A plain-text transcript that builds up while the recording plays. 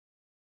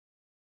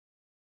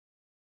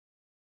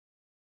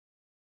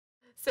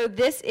So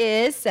this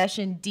is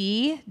session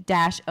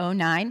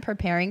D-09,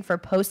 preparing for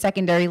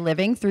post-secondary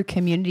living through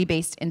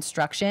community-based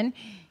instruction.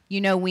 You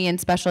know we in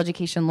special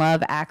education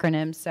love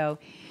acronyms, so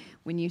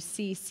when you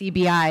see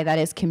CBI, that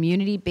is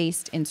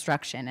community-based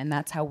instruction, and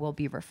that's how we'll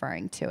be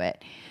referring to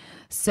it.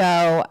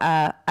 So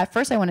at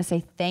first I want to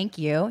say thank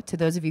you to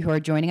those of you who are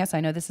joining us.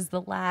 I know this is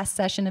the last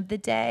session of the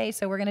day,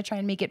 so we're going to try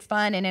and make it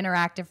fun and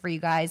interactive for you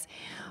guys,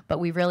 but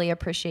we really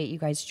appreciate you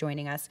guys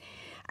joining us.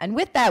 And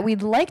with that,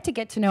 we'd like to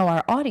get to know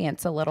our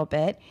audience a little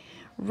bit.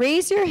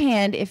 Raise your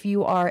hand if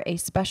you are a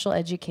special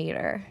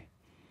educator.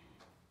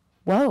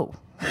 Whoa,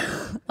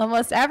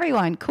 almost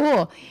everyone,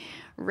 cool.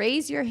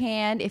 Raise your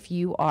hand if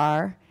you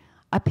are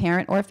a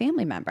parent or a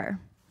family member.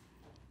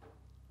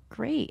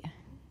 Great.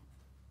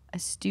 A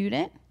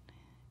student?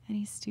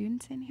 Any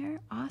students in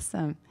here?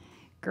 Awesome.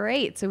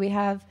 Great. So we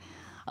have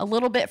a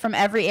little bit from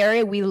every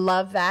area. We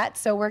love that.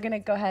 So we're going to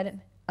go ahead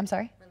and, I'm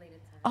sorry? Related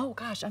services. Oh,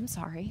 gosh, I'm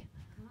sorry.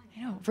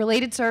 I know.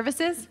 Related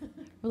services?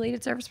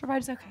 Related service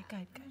providers? Okay,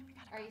 good, good. We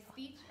got it. Are you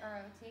speech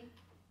or OT?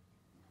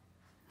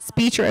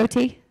 Speech or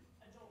OT?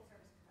 Adult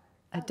service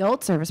provider.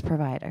 Adult service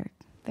provider.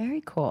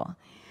 Very cool.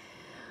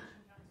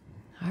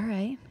 All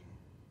right.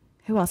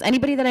 Who else?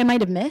 Anybody that I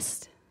might have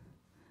missed?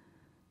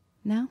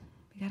 No?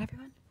 We got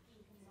everyone?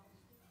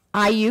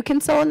 IU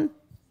consultant?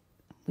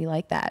 We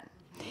like that.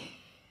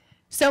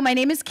 So my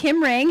name is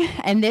Kim Ring,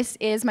 and this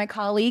is my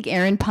colleague,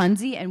 Erin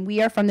Punzi, and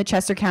we are from the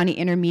Chester County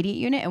Intermediate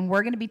Unit, and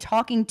we're going to be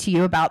talking to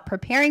you about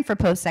preparing for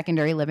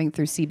post-secondary living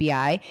through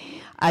CBI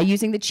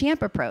using the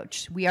CHAMP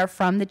approach. We are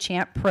from the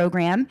CHAMP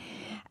program,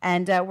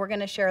 and we're going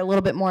to share a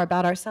little bit more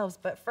about ourselves.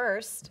 But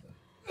first,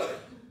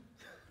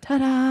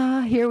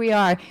 ta-da, here we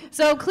are.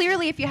 So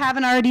clearly, if you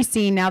haven't already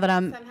seen, now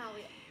that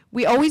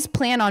we always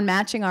plan on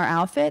matching our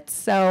outfits,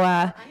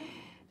 so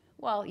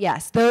well,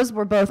 yes, those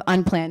were both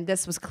unplanned.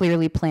 This was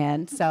clearly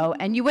planned. So,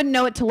 and you wouldn't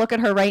know it to look at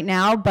her right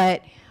now,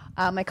 but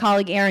my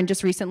colleague Erin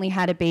just recently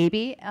had a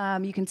baby.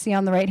 You can see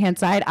on the right-hand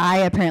side, I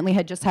apparently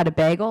had just had a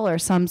bagel or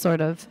some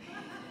sort of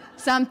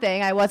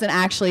something. I wasn't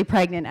actually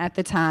pregnant at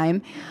the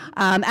time.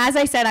 As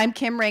I said, I'm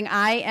Kim Ring.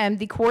 I am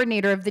the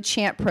coordinator of the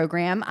CHAMP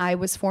program. I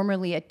was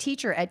formerly a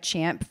teacher at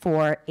CHAMP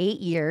for 8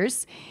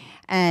 years.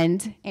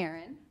 And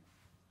Erin?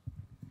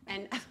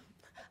 And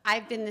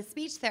I've been the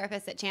speech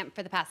therapist at CHAMP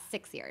for the past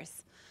 6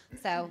 years.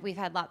 So we've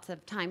had lots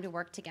of time to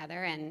work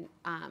together and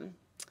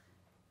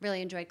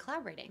really enjoyed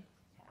collaborating.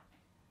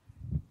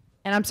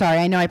 And I'm sorry,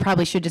 I know I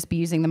probably should just be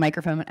using the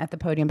microphone at the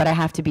podium, but I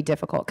have to be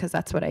difficult because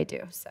that's what I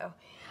do. So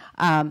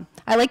I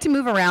like to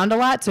move around a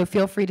lot, so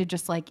feel free to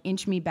just like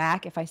inch me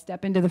back if I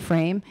step into the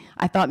frame.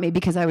 I thought maybe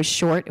because I was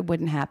short it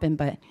wouldn't happen,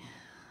 but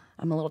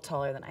I'm a little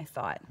taller than I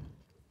thought.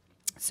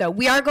 So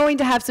we are going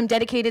to have some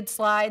dedicated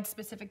slides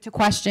specific to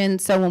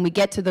questions. So when we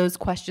get to those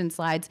question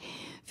slides,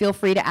 feel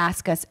free to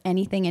ask us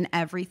anything and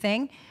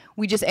everything.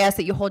 We just ask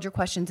that you hold your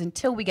questions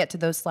until we get to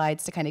those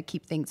slides to kind of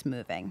keep things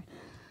moving.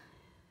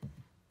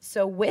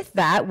 So with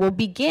that, we'll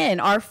begin.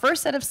 Our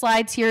first set of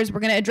slides here is we're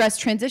going to address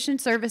transition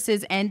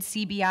services and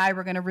CBI.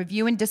 We're going to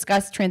review and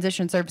discuss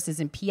transition services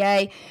in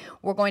PA.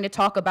 We're going to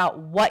talk about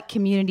what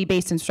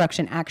community-based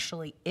instruction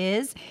actually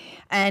is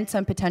and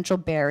some potential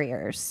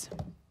barriers.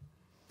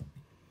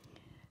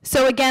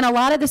 So again, a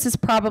lot of this is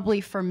probably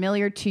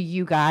familiar to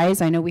you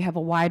guys. I know we have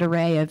a wide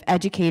array of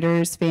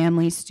educators,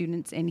 families,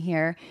 students in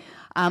here.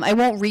 I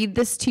won't read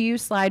this to you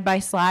slide by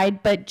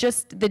slide, but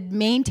just the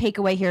main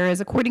takeaway here is,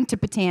 according to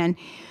Patan,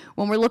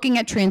 when we're looking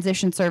at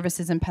transition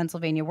services in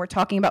Pennsylvania, we're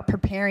talking about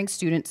preparing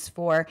students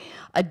for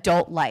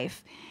adult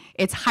life.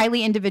 It's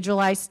highly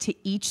individualized to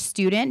each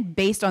student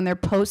based on their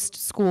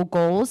post-school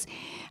goals,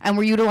 and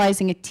we're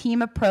utilizing a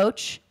team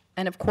approach,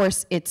 and of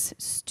course, it's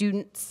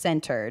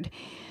student-centered.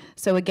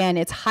 So again,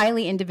 it's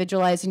highly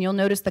individualized, and you'll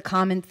notice the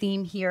common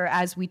theme here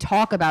as we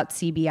talk about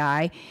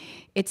CBI.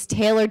 It's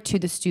tailored to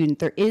the student.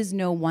 There is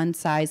no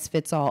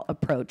one-size-fits-all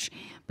approach.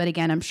 But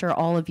again, I'm sure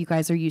all of you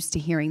guys are used to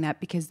hearing that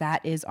because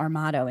that is our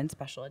motto in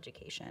special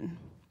education.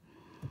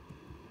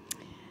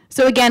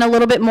 So again, a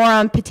little bit more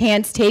on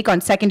Patan's take on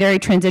secondary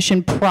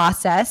transition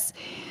process.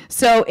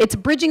 So it's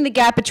bridging the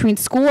gap between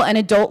school and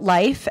adult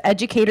life.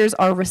 Educators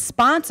are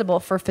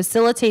responsible for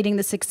facilitating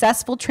the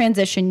successful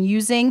transition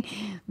using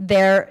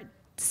their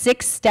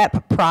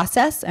 6-step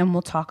process, and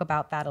we'll talk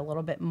about that a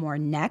little bit more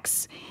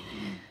next.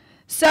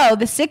 So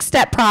the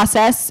 6-step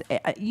process,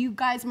 you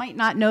guys might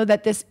not know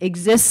that this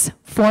exists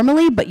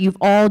formally, but you've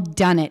all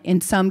done it in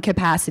some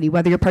capacity,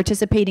 whether you're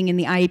participating in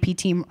the IEP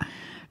team,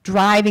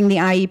 driving the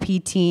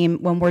IEP team,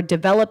 when we're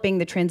developing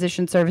the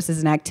transition services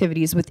and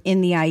activities within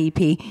the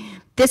IEP,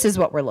 this is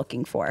what we're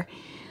looking for.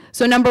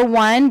 So number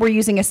one, we're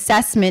using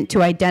assessment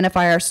to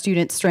identify our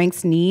students'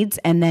 strengths, needs,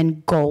 and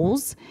then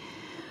goals.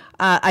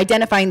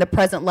 Identifying the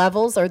present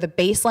levels or the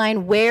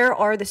baseline. Where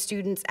are the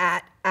students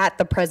at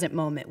the present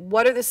moment?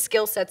 What are the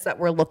skill sets that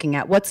we're looking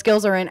at? What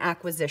skills are in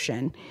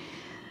acquisition?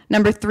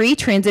 Number three,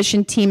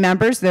 transition team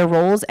members, their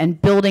roles,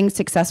 and building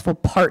successful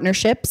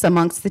partnerships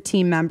amongst the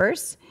team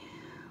members.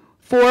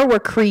 4, we're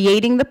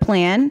creating the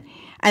plan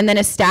and then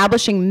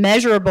establishing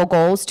measurable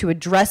goals to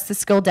address the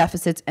skill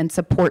deficits and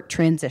support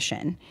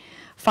transition.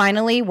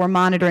 Finally, we're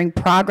monitoring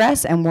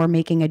progress and we're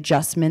making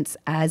adjustments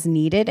as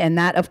needed. And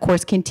that, of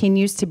course,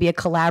 continues to be a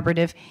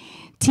collaborative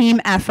team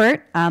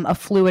effort, a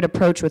fluid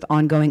approach with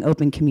ongoing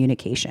open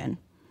communication.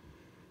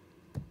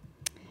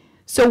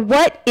 So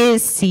what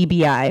is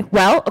CBI?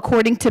 Well,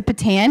 according to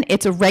Patan,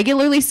 it's a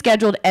regularly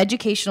scheduled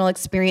educational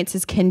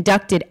experiences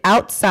conducted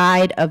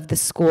outside of the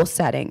school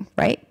setting,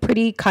 right?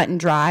 Pretty cut and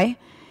dry.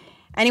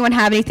 Anyone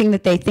have anything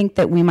that they think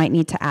that we might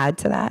need to add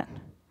to that?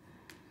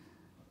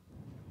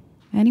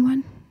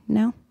 Anyone?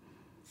 No?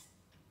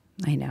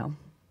 I know.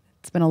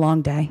 It's been a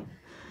long day.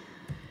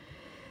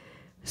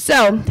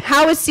 So,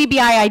 how is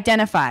CBI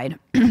identified?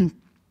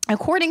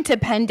 According to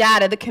Penn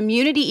data, the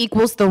community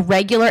equals the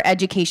regular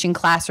education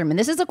classroom. And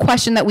this is a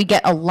question that we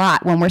get a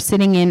lot when we're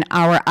sitting in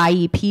our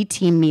IEP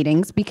team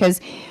meetings,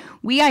 because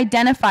we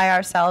identify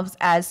ourselves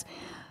as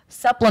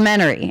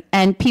supplementary.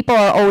 And people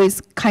are always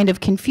kind of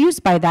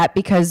confused by that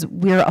because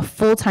we're a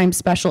full-time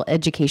special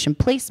education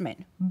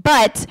placement.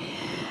 But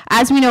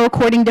as we know,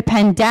 according to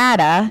Penn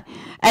data,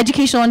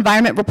 educational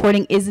environment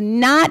reporting is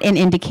not an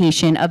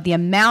indication of the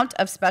amount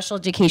of special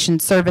education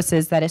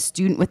services that a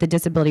student with a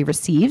disability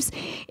receives.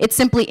 It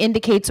simply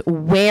indicates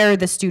where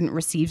the student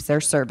receives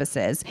their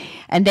services.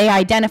 And they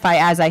identify,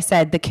 as I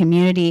said, the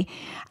community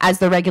as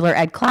the regular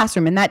ed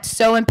classroom. And that's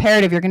so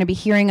imperative. You're going to be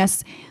hearing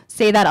us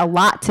say that a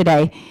lot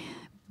today.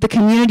 The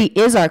community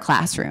is our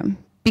classroom,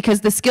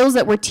 because the skills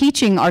that we're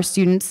teaching our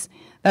students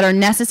that are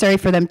necessary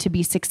for them to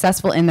be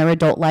successful in their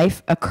adult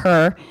life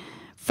occur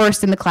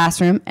first in the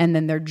classroom, and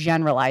then they're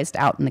generalized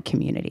out in the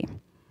community.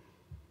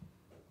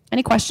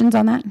 Any questions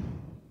on that?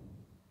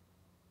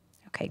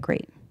 Okay,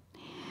 great.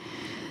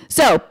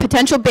 So,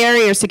 potential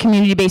barriers to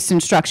community-based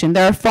instruction.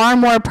 There are far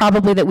more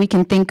probably that we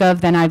can think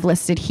of than I've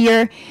listed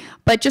here,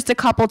 but just a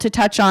couple to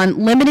touch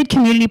on: limited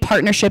community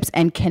partnerships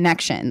and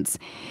connections.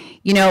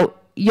 You know,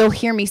 you'll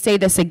hear me say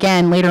this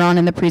again later on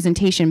in the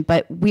presentation,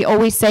 but we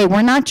always say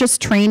we're not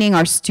just training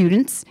our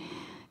students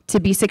to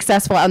be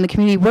successful out in the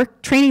community, we're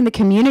training the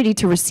community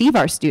to receive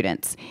our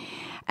students.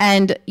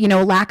 And, you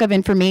know, lack of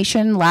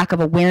information, lack of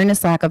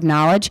awareness, lack of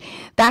knowledge,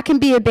 that can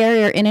be a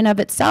barrier in and of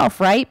itself,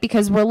 right?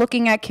 Because we're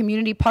looking at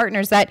community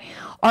partners that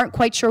aren't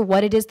quite sure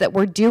what it is that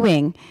we're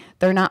doing.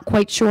 They're not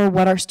quite sure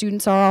what our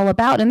students are all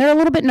about, and they're a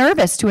little bit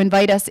nervous to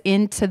invite us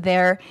into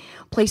their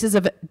places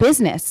of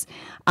business,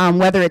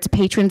 whether it's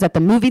patrons at the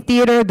movie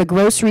theater, the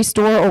grocery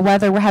store, or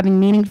whether we're having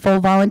meaningful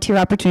volunteer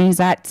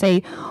opportunities at,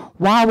 say,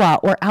 Wawa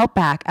or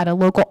Outback, at a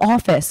local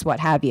office, what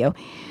have you.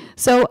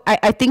 So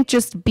I think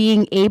just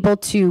being able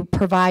to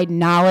provide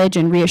knowledge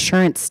and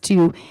reassurance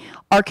to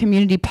our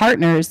community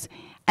partners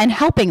and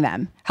helping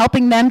them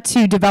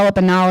to develop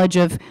a knowledge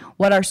of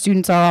what our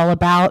students are all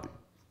about.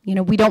 You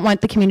know, we don't want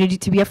the community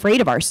to be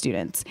afraid of our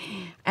students.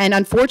 And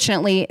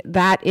unfortunately,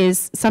 that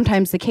is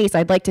sometimes the case.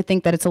 I'd like to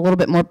think that it's a little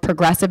bit more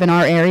progressive in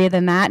our area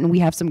than that, and we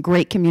have some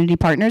great community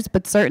partners,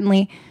 but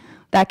certainly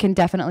that can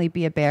definitely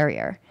be a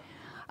barrier.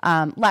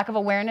 Lack of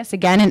awareness,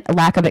 again, and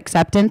lack of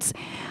acceptance.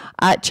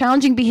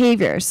 Challenging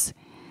behaviors.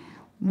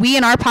 We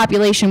in our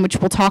population, which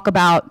we'll talk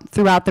about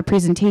throughout the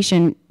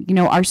presentation, you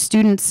know, our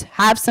students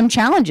have some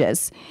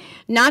challenges.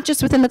 Not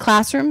just within the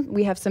classroom,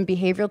 we have some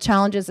behavioral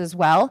challenges as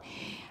well.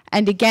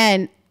 And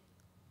again,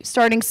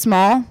 starting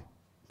small,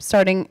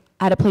 starting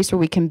at a place where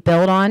we can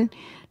build on,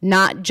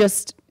 not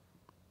just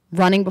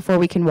running before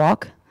we can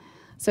walk.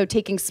 So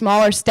taking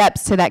smaller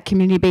steps to that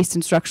community-based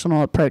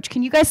instructional approach.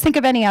 Can you guys think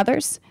of any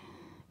others?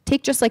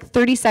 Take just like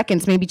 30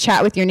 seconds, maybe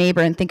chat with your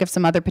neighbor and think of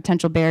some other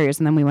potential barriers,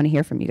 and then we want to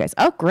hear from you guys.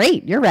 Oh,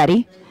 great, you're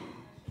ready.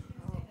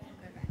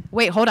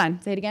 Wait, hold on,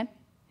 say it again.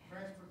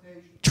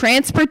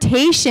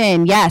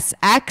 Transportation, yes,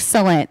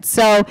 excellent.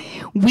 So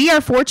we are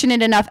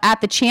fortunate enough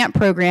at the CHAMP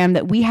program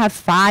that we have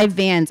 5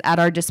 vans at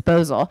our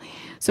disposal.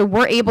 So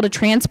we're able to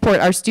transport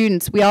our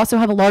students. We also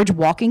have a large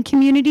walking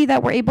community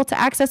that we're able to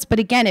access, but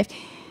again, if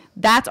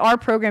that's our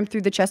program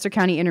through the Chester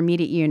County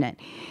Intermediate Unit.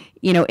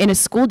 You know, in a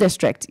school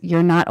district,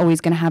 you're not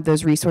always going to have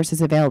those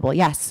resources available.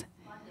 Yes?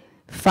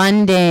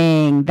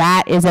 Funding,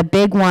 that is a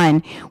big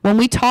one. When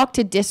we talk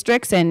to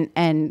districts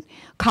and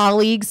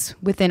colleagues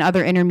within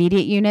other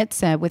intermediate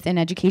units within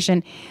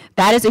education,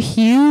 that is a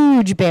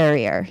huge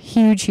barrier.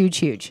 Huge, huge,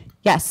 huge.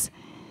 Yes?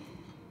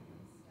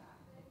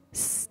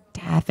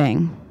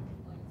 Staffing.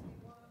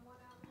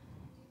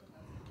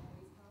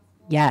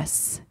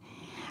 Yes.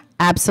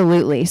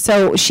 Absolutely.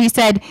 So she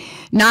said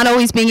not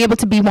always being able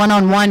to be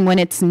one-on-one when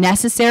it's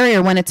necessary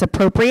or when it's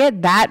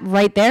appropriate. That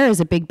right there is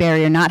a big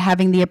barrier, not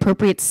having the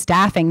appropriate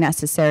staffing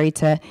necessary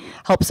to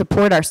help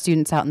support our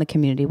students out in the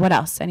community. What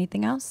else?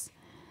 Anything else?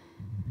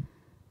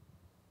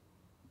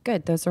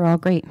 Good. Those are all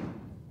great.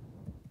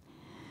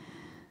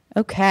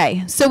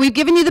 Okay. So we've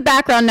given you the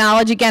background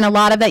knowledge. Again, a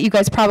lot of that you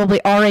guys probably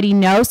already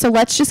know. So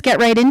let's just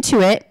get right into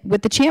it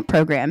with the CHAMP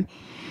program.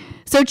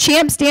 So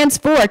CHAMP stands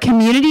for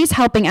Communities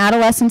Helping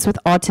Adolescents with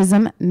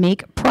Autism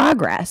Make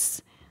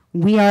Progress.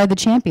 We are the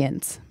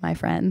champions, my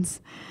friends.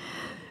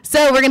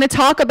 So we're going to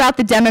talk about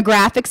the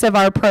demographics of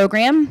our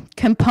program,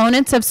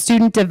 components of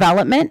student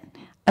development,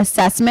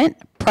 assessment,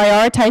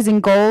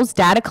 prioritizing goals,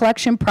 data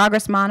collection,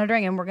 progress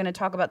monitoring, and we're going to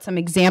talk about some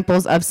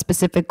examples of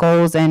specific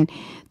goals and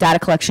data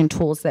collection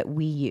tools that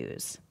we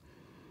use.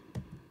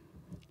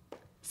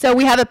 So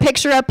we have a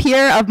picture up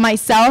here of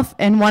myself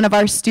and one of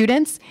our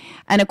students,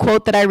 and a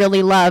quote that I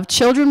really love: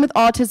 "Children with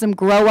autism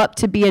grow up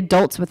to be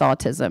adults with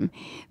autism.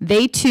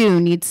 They too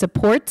need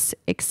supports,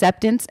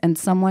 acceptance, and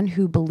someone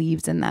who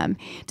believes in them."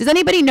 Does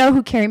anybody know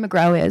who Kerry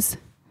McGrow is?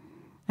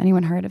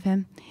 Anyone heard of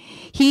him?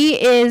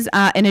 He is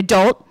an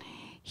adult.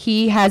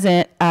 He has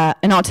an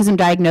autism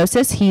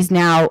diagnosis. He's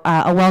now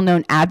a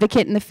well-known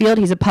advocate in the field.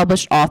 He's a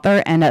published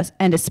author and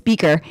a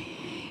speaker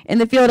in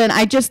the field. And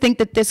I just think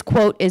that this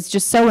quote is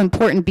just so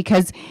important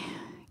because,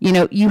 you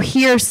know, you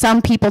hear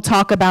some people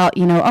talk about,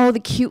 you know, oh,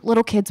 the cute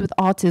little kids with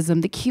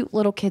autism, the cute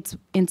little kids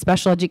in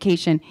special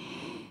education.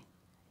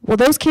 Well,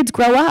 those kids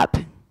grow up.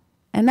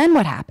 And then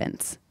what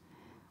happens?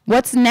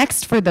 What's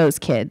next for those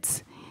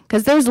kids?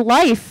 Because there's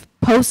life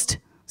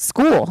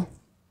post-school,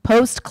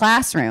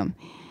 post-classroom.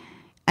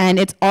 And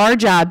it's our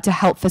job to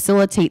help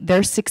facilitate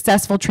their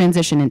successful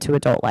transition into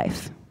adult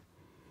life.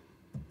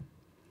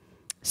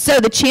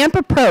 So the CHAMP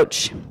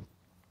approach.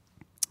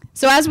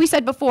 So as we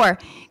said before,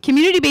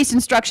 community-based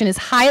instruction is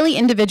highly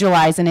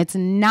individualized and it's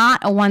not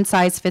a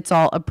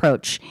one-size-fits-all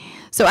approach.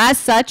 So as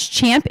such,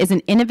 CHAMP is an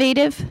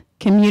innovative,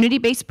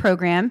 community-based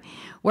program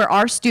where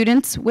our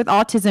students with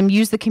autism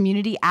use the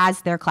community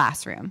as their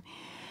classroom.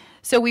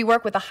 So we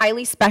work with a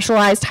highly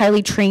specialized,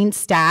 highly trained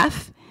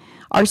staff.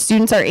 Our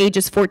students are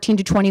ages 14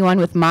 to 21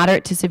 with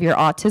moderate to severe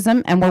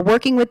autism, and we're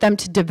working with them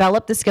to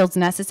develop the skills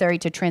necessary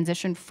to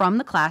transition from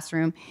the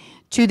classroom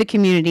to the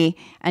community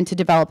and to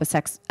develop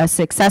a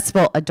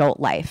successful adult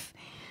life.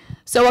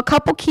 So a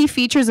couple key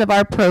features of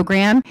our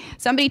program.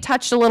 Somebody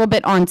touched a little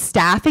bit on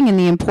staffing and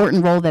the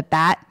important role that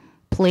that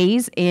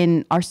plays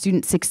in our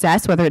student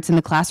success, whether it's in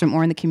the classroom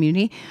or in the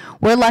community.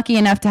 We're lucky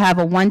enough to have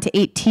a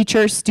 1-to-8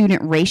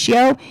 teacher-student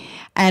ratio,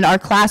 and our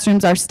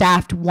classrooms are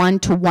staffed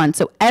 1-to-1.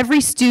 So every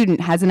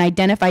student has an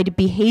identified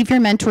behavior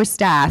mentor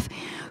staff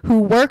who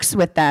works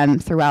with them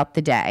throughout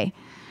the day.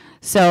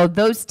 So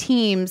those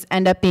teams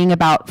end up being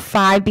about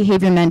 5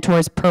 behavior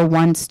mentors per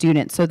 1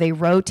 student. So they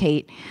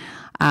rotate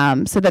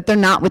so that they're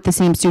not with the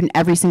same student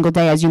every single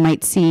day as you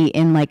might see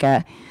in like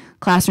a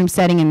classroom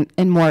setting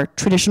in more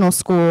traditional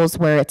schools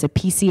where it's a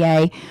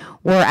PCA.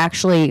 We're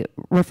actually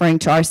referring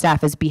to our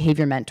staff as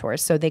behavior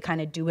mentors. So they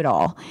kind of do it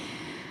all.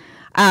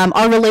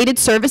 Our related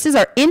services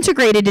are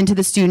integrated into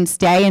the student's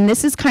day, and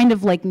this is kind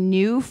of like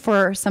new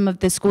for some of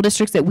the school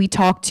districts that we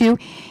talk to.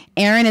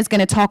 Erin is going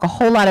to talk a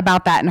whole lot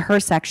about that in her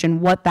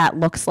section, what that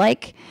looks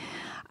like.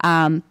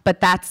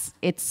 But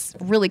it's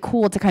really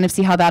cool to kind of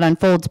see how that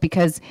unfolds,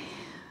 because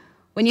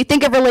when you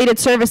think of related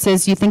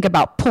services, you think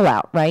about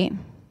pullout, right?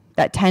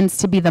 That tends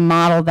to be the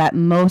model that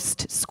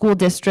most school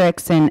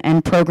districts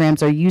and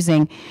programs are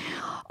using.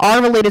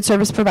 Our related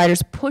service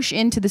providers push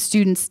into the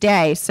student's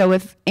day. So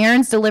if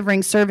Erin's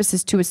delivering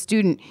services to a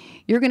student,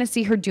 you're going to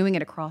see her doing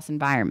it across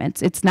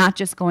environments. It's not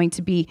just going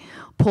to be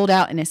pulled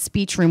out in a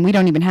speech room. We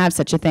don't even have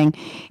such a thing.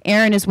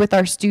 Erin is with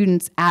our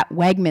students at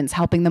Wegmans,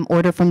 helping them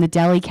order from the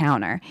deli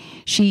counter.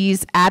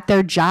 She's at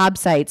their job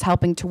sites,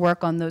 helping to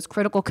work on those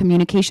critical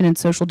communication and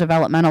social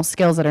developmental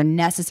skills that are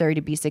necessary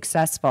to be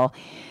successful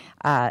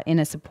in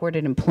a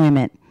supported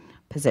employment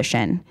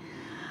position.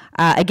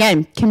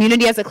 Again,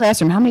 community as a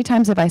classroom. How many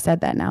times have I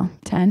said that now?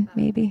 10,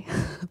 maybe?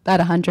 About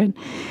 100.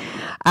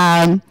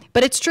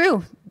 But it's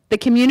true. The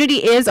community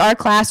is our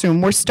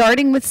classroom. We're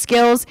starting with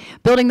skills,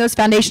 building those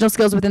foundational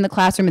skills within the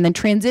classroom, and then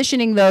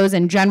transitioning those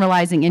and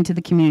generalizing into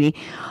the community.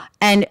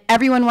 And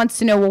everyone wants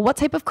to know, well, what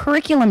type of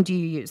curriculum do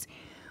you use?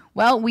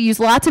 Well, we use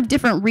lots of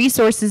different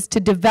resources to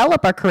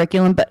develop our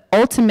curriculum, but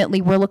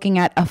ultimately we're looking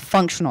at a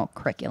functional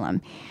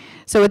curriculum.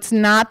 So it's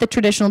not the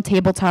traditional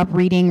tabletop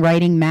reading,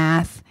 writing,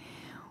 math.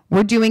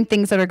 We're doing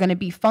things that are going to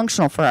be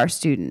functional for our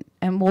student.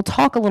 And we'll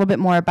talk a little bit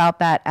more about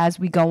that as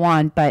we go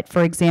on. But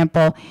for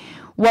example,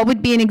 what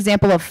would be an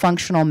example of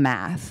functional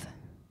math?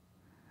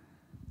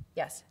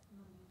 Yes.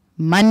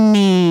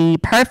 Money.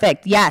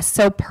 Perfect. Yes.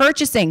 So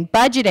purchasing,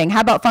 budgeting.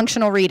 How about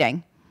functional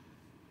reading?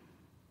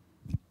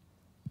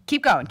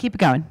 Keep going. Keep it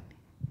going.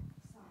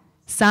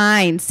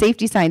 Signs,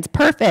 safety signs.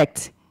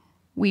 Perfect.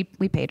 We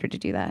paid her to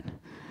do that.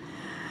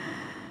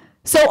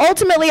 So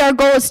ultimately, our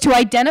goal is to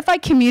identify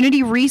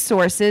community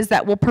resources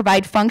that will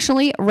provide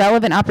functionally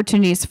relevant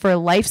opportunities for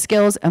life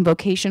skills and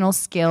vocational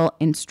skill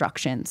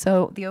instruction.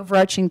 So the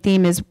overarching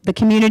theme is the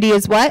community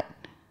is what?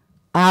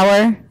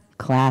 Our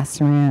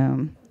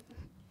classroom.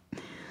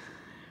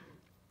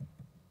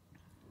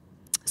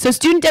 So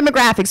student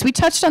demographics, we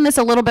touched on this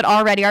a little bit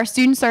already. Our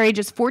students are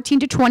ages 14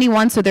 to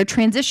 21, so they're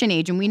transition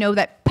age, and we know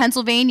that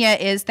Pennsylvania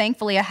is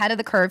thankfully ahead of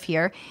the curve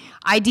here.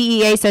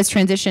 IDEA says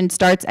transition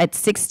starts at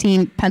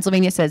 16.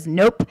 Pennsylvania says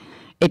nope,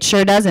 it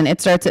sure doesn't. It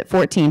starts at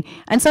 14,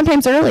 and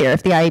sometimes earlier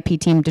if the IEP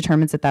team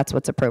determines that that's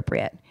what's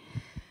appropriate.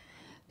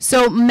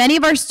 So many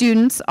of our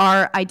students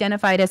are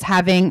identified as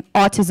having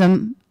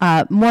autism,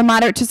 more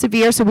moderate to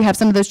severe, so we have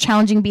some of those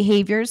challenging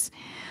behaviors.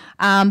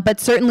 But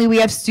certainly we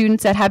have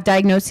students that have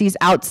diagnoses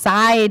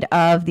outside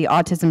of the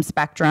autism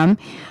spectrum.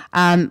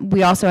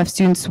 We also have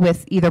students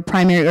with either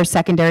primary or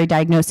secondary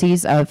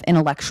diagnoses of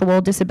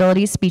intellectual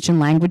disabilities, speech and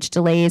language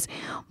delays,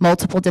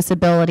 multiple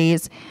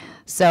disabilities.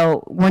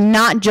 So we're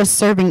not just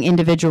serving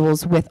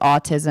individuals with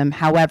autism.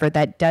 However,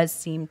 that does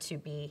seem to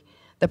be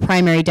the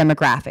primary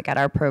demographic at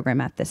our program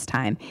at this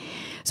time.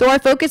 So our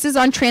focus is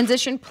on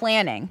transition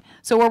planning.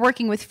 So we're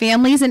working with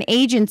families and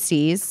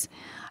agencies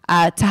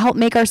to help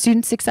make our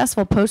students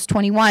successful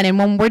post-21. And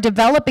when we're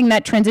developing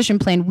that transition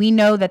plan, we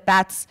know that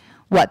that's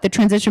what the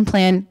transition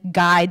plan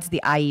guides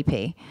the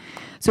IEP.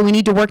 So we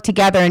need to work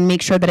together and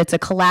make sure that it's a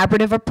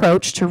collaborative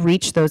approach to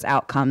reach those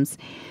outcomes.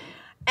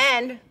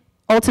 And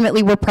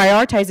ultimately, we're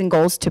prioritizing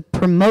goals to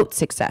promote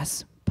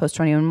success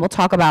post-21. We'll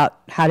talk about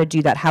how to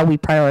do that, how we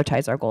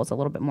prioritize our goals a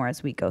little bit more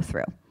as we go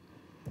through.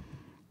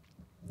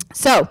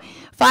 So,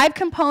 5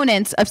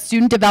 components of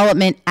student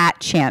development at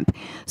CHAMP.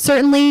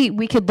 Certainly,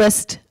 we could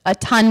list a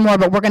ton more,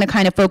 but we're going to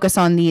kind of focus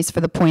on these for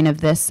the point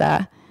of this,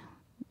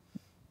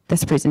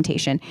 this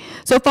presentation.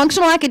 So,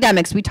 functional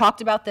academics, we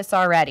talked about this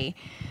already.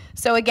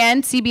 So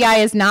again,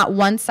 CBI is not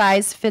one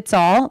size fits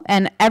all,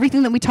 and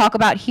everything that we talk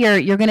about here,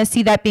 you're going to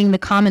see that being the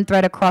common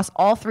thread across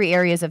all 3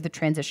 areas of the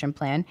transition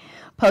plan: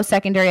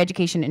 post-secondary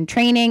education and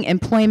training,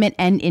 employment,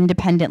 and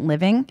independent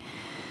living.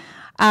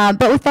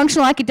 But with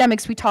functional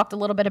academics, we talked a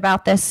little bit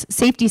about this: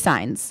 safety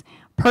signs,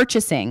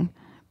 purchasing,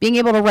 being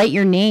able to write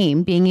your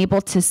name, being able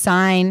to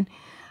sign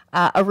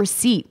a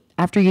receipt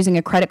after using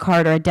a credit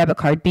card or a debit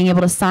card, being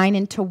able to sign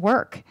into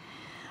work,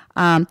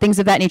 things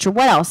of that nature.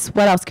 What else?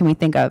 What else can we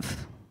think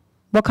of?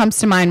 What comes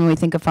to mind when we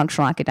think of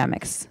functional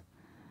academics?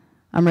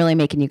 I'm really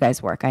making you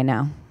guys work, I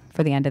know,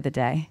 for the end of the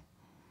day.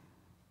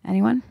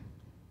 Anyone?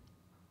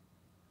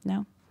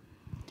 No?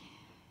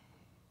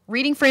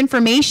 Reading for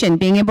information,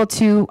 being able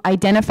to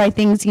identify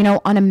things, you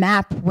know, on a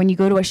map when you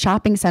go to a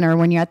shopping center,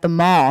 when you're at the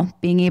mall,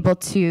 being able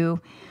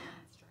to,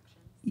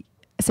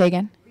 say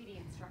again? Reading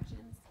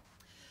instructions.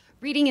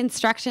 Reading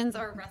instructions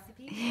or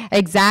recipes.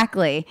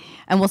 Exactly.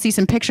 And we'll see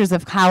some pictures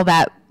of how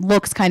that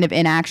looks kind of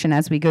in action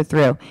as we go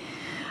through.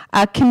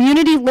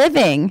 Community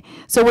living.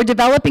 So we're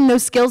developing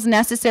those skills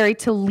necessary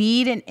to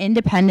lead an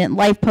independent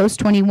life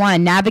post-21,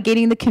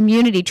 navigating the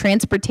community,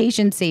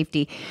 transportation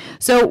safety.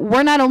 So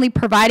we're not only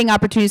providing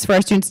opportunities for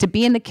our students to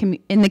be in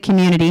the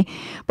community,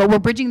 but we're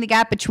bridging the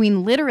gap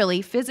between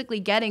literally, physically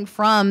getting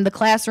from the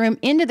classroom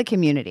into the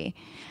community.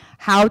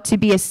 How to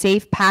be a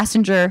safe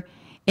passenger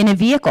in a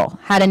vehicle,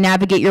 how to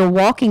navigate your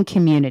walking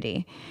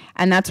community.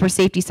 And that's where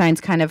safety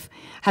signs kind of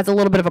has a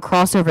little bit of a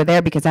crossover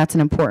there, because that's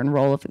an important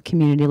role of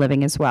community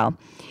living as well.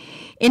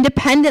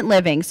 Independent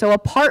living, so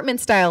apartment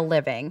style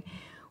living.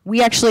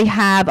 We actually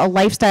have a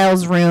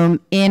lifestyles room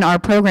in our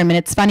program, and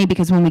it's funny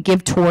because when we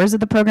give tours of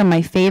the program,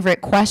 my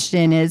favorite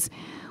question is,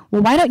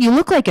 well, why don't you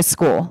look like a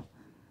school?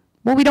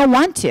 Well, we don't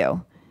want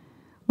to.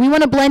 We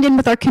want to blend in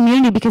with our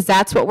community because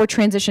that's what we're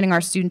transitioning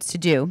our students to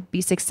do, be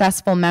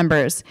successful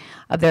members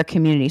of their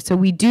community. So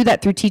we do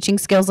that through teaching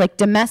skills like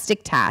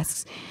domestic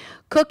tasks,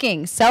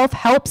 cooking,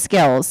 self-help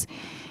skills.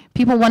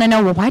 People want to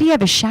know, well, why do you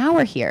have a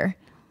shower here?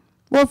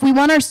 Well, if we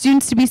want our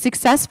students to be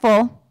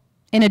successful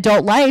in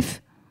adult life,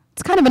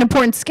 it's kind of an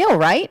important skill,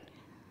 right?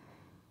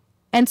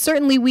 And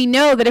certainly we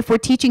know that if we're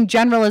teaching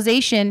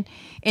generalization,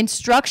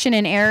 instruction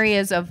in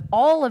areas of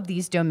all of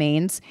these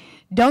domains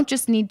don't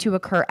just need to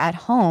occur at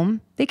home,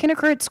 they can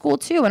occur at school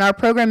too. And our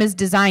program is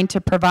designed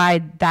to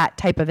provide that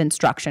type of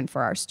instruction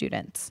for our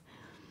students.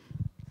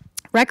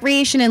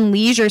 Recreation and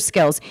leisure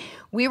skills.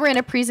 We were in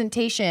a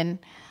presentation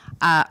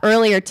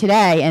earlier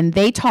today, and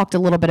they talked a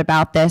little bit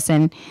about this,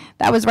 and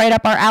that was right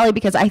up our alley,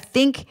 because I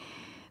think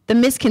the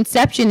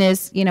misconception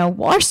is, you know,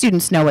 well, our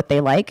students know what they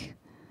like.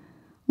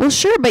 Well,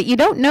 sure, but you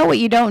don't know what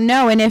you don't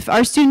know, and if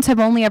our students have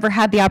only ever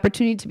had the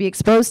opportunity to be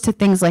exposed to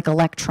things like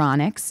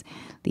electronics,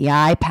 the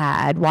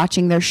iPad,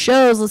 watching their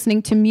shows,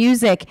 listening to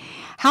music,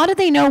 how do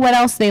they know what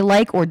else they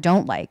like or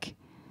don't like?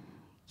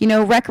 You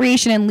know,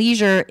 recreation and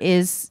leisure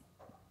is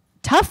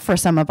tough for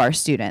some of our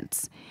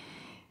students.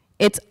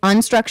 It's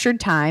unstructured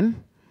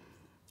time.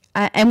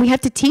 And we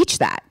have to teach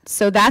that.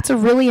 So that's a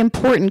really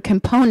important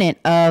component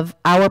of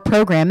our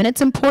program. And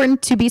it's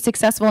important to be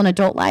successful in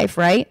adult life,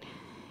 right?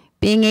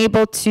 Being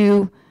able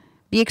to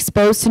be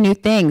exposed to new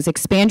things,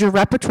 expand your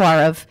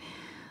repertoire of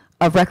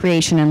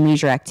recreation and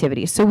leisure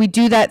activities. So we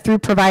do that through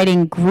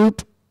providing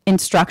group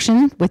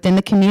instruction within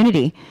the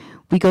community.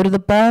 We go to the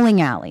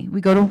bowling alley.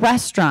 We go to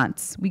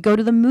restaurants. We go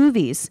to the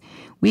movies.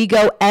 We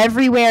go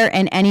everywhere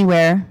and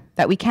anywhere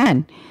that we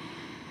can.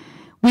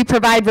 We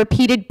provide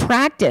repeated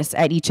practice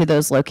at each of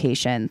those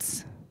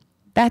locations.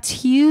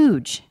 That's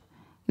huge.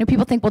 You know,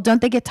 people think, well,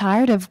 don't they get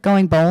tired of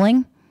going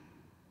bowling?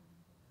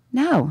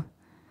 No.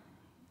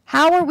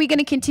 How are we going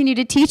to continue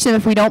to teach them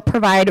if we don't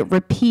provide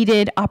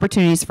repeated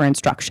opportunities for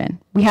instruction?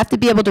 We have to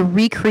be able to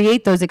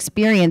recreate those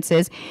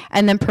experiences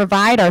and then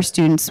provide our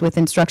students with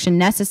instruction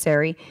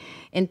necessary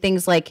in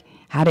things like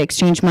how to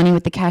exchange money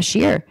with the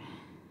cashier,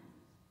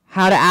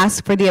 how to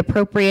ask for the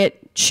appropriate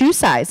shoe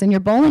size in your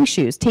bowling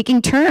shoes,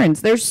 taking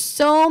turns. There's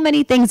so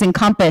many things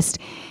encompassed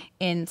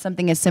in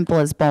something as simple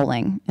as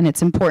bowling, and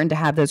it's important to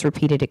have those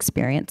repeated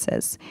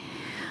experiences.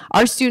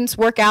 Our students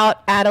work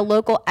out at a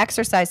local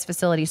exercise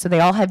facility, so they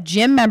all have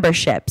gym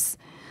memberships.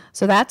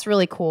 So that's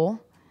really cool,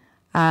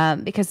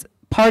 because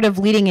part of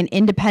leading an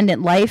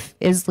independent life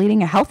is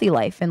leading a healthy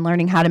life and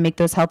learning how to make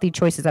those healthy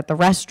choices at the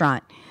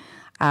restaurant,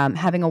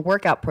 having a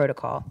workout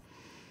protocol,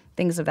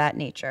 things of that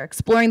nature.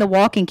 Exploring the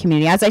walking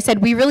community. As I said,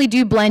 we really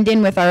do blend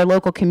in with our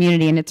local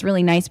community, and it's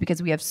really nice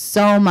because we have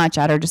so much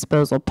at our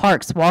disposal: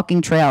 parks,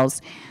 walking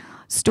trails,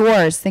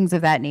 stores, things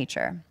of that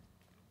nature.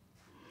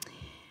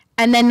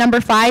 And then number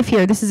 5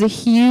 here, this is a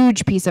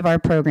huge piece of our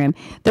program,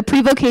 the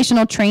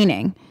pre-vocational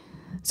training.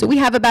 So we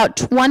have about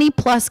 20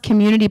 plus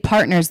community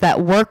partners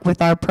that work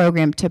with our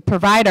program to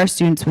provide our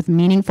students with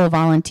meaningful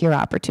volunteer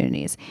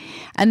opportunities.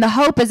 And the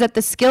hope is that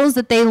the skills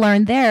that they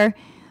learn there,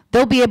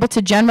 they'll be able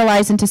to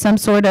generalize into some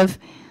sort of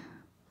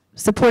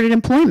supported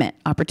employment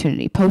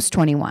opportunity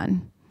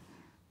post-21.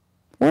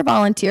 Or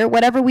volunteer,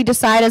 whatever we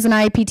decide as an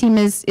IEP team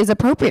is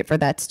appropriate for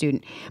that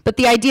student. But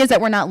the idea is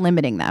that we're not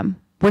limiting them.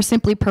 We're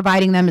simply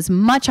providing them as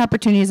much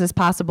opportunities as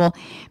possible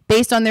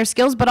based on their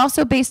skills, but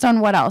also based on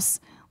what else?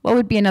 What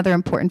would be another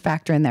important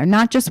factor in there?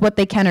 Not just what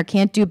they can or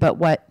can't do, but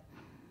what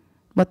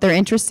they're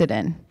interested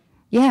in.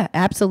 Yeah,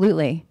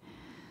 absolutely.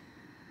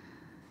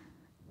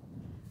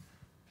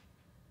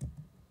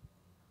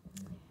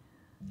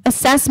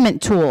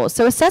 Assessment tools.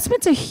 So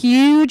assessment's a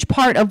huge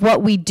part of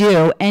what we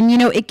do. And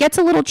it gets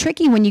a little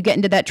tricky when you get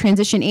into that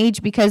transition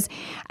age, because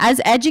as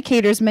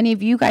educators, many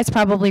of you guys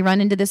probably run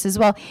into this as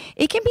well,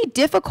 it can be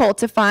difficult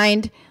to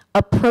find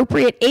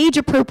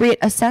age-appropriate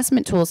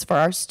assessment tools for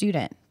our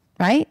student,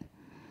 right?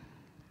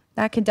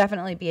 That can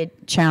definitely be a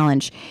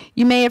challenge.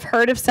 You may have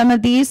heard of some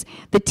of these.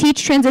 The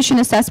Teach Transition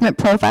Assessment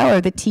Profile,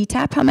 or the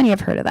TTAP. How many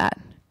have heard of that?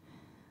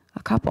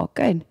 A couple,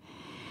 good.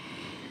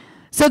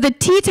 So the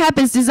TTAP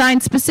is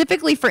designed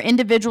specifically for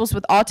individuals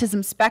with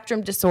autism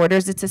spectrum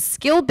disorders. It's a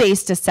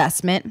skill-based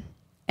assessment,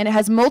 and it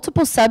has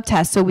multiple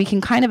subtests, so we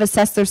can kind of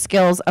assess their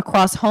skills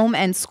across home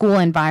and school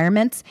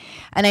environments.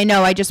 And I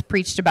know I just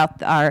preached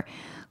about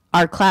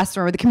our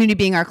classroom, or the community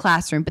being our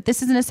classroom, but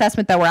this is an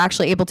assessment that we're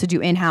actually able to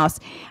do in-house.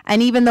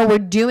 And even though we're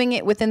doing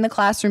it within the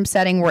classroom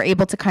setting, we're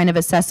able to kind of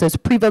assess those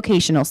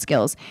pre-vocational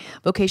skills,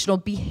 vocational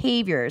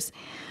behaviors,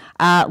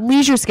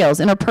 leisure skills,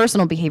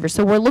 interpersonal behavior.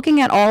 So we're looking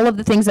at all of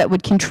the things that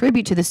would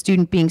contribute to the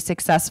student being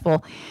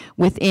successful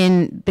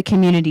within the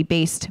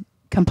community-based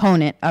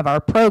component of our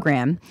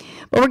program.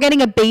 But we're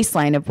getting a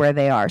baseline of where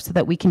they are so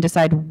that we can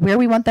decide where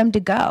we want them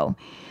to go.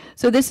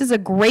 So this is a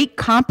great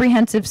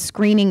comprehensive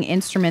screening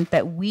instrument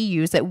that we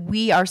use, that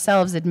we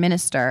ourselves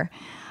administer,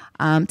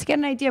 to get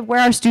an idea of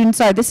where our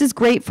students are. This is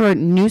great for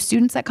new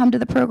students that come to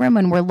the program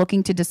when we're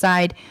looking to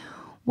decide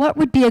what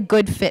would be a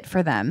good fit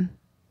for them.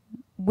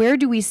 Where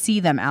do we see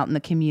them out in the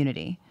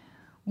community?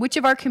 Which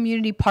of our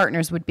community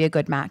partners would be a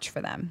good match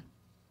for them?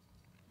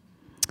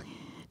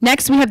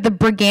 Next, we have the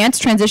Brigance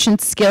Transition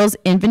Skills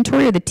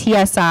Inventory, or the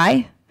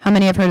TSI. How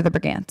many have heard of the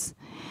Brigance?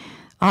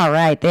 All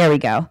right, there we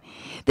go.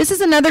 This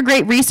is another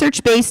great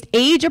research-based,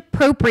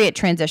 age-appropriate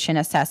transition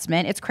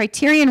assessment. It's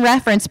criterion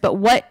reference, but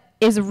what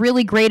is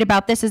really great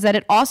about this is that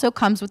it also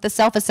comes with the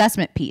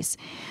self-assessment piece.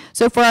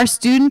 So for our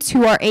students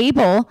who are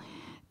able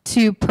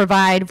to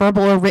provide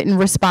verbal or written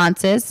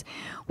responses,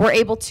 we're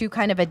able to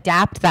kind of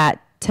adapt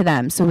that to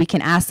them, so we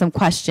can ask them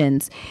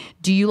questions.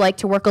 Do you like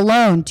to work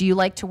alone? Do you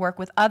like to work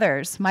with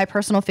others? My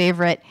personal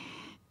favorite,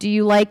 do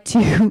you like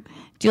to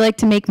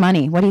make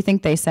money? What do you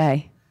think they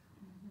say?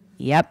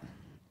 Yep,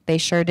 they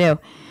sure do.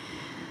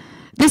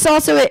 This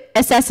also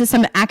assesses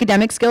some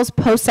academic skills,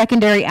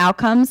 post-secondary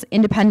outcomes,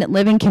 independent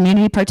living,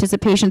 community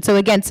participation. So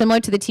again, similar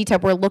to the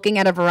TTAP, we're looking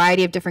at a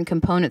variety of different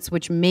components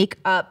which make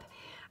up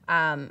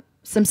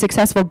some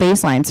successful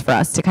baselines for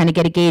us to kind of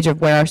get a gauge of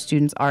where our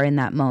students are in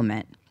that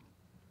moment.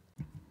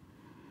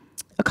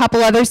 A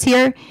couple others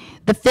here.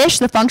 The FISH,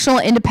 the Functional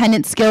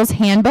Independent Skills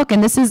Handbook,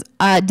 and this is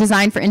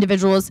designed for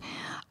individuals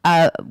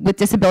with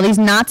disabilities,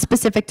 not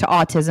specific to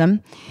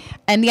autism.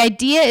 And the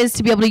idea is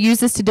to be able to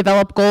use this to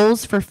develop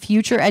goals for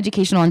future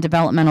educational and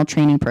developmental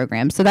training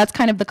programs. So that's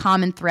kind of the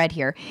common thread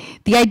here.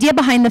 The idea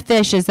behind the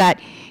FISH is that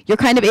you're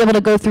kind of able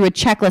to go through a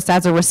checklist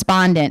as a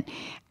respondent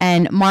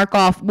and mark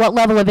off what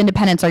level of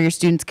independence are your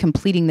students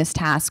completing this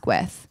task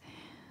with.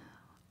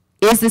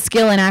 Is the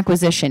skill in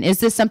acquisition? Is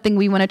this something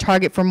we want to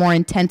target for more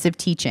intensive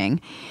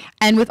teaching?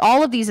 And with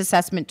all of these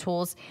assessment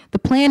tools, the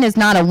plan is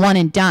not a one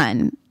and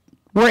done.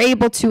 We're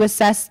able to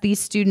assess these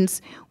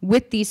students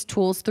with these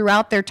tools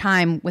throughout their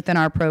time within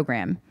our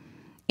program,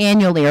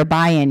 annually or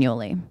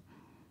biannually,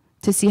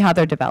 to see how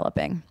they're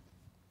developing.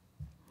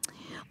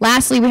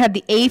 Lastly, we have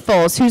the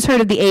AFOLs. Who's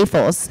heard of the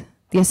AFOLs?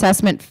 The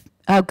assessment,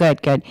 oh,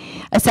 good.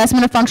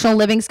 Assessment of Functional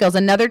Living Skills,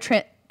 another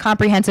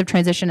comprehensive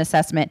transition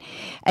assessment.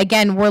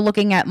 Again, we're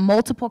looking at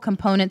multiple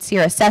components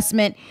here: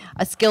 assessment,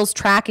 a skills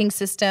tracking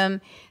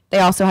system. They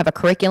also have a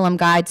curriculum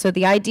guide. So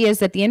the idea is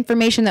that the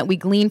information that we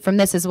glean from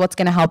this is what's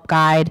going to help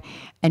guide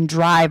and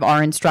drive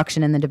our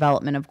instruction in the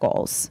development of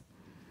goals.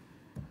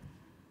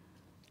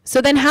 So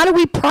then how do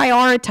we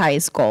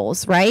prioritize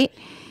goals, right?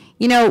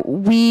 You know,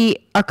 we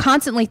are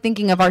constantly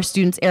thinking of our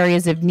students'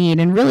 areas of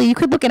need, and really you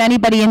could look at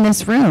anybody in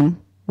this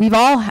room. We've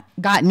all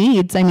got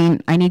needs. I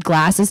mean, I need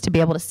glasses to be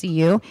able to see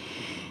you.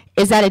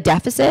 Is that a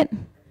deficit?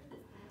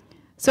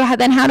 So how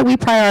do we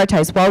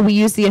prioritize? Well, we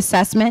use the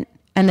assessment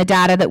and the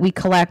data that we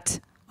collect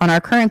on our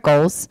current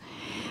goals.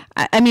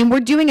 I mean,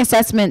 we're doing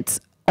assessments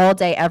all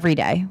day, every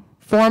day.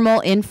 Formal,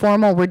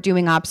 informal, we're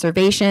doing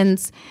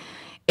observations.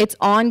 It's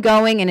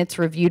ongoing and it's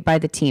reviewed by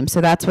the team.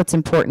 So that's what's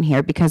important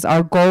here, because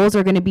our goals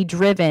are going to be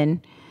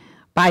driven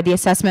by the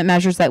assessment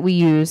measures that we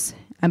use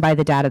and by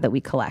the data that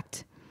we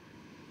collect.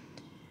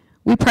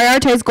 We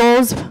prioritize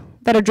goals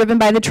that are driven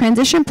by the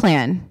transition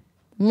plan.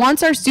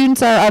 Once our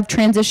students are of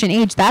transition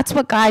age, that's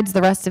what guides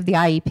the rest of the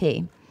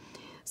IEP.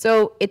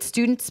 So it's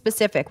student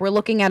specific. We're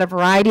looking at a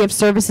variety of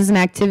services and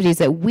activities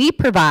that we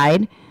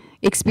provide,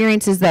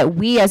 experiences that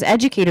we as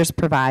educators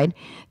provide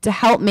to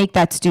help make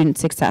that student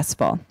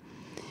successful.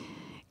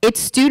 It's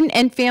student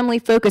and family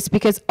focused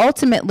because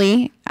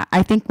ultimately,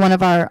 I think one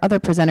of our other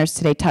presenters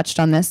today touched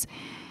on this,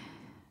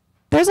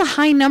 there's a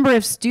high number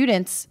of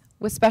students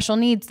with special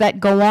needs that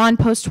go on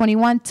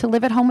post-21 to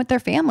live at home with their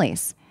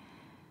families.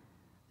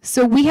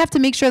 So we have to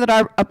make sure that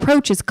our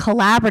approach is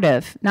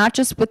collaborative, not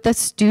just with the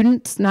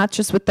students, not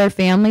just with their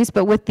families,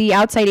 but with the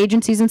outside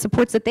agencies and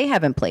supports that they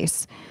have in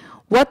place.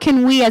 What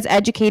can we as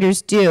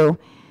educators do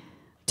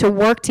to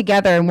work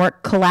together and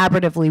work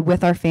collaboratively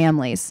with our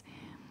families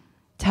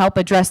to help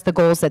address the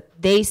goals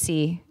that they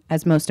see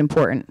as most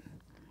important?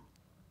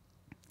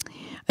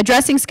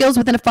 Addressing skills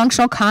within a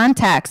functional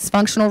context,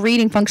 functional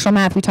reading, functional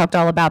math, we talked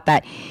all about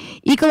that.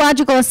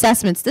 Ecological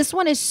assessments, this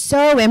one is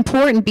so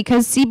important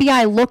because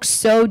CBI looks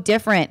so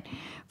different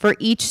for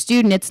each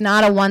student. It's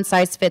not a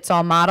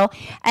one-size-fits-all model,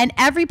 and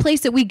every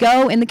place that we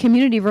go in the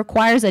community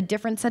requires a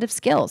different set of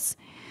skills.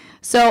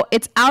 So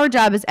it's our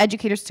job as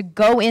educators to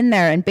go in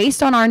there, and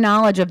based on our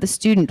knowledge of the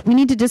student, we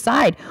need to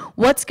decide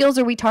what skills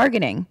are we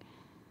targeting.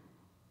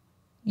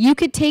 You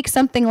could take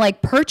something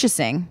like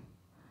purchasing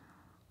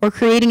or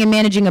creating and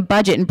managing a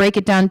budget and break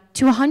it down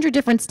to 100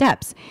 different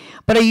steps.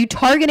 But are you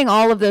targeting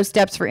all of those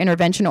steps for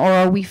intervention, or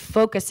are we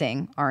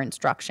focusing our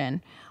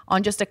instruction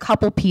on just a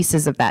couple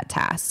pieces of that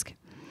task?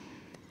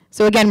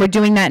 So again, we're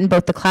doing that in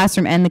both the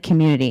classroom and the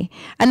community.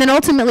 And then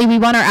ultimately, we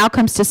want our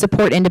outcomes to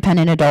support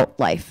independent adult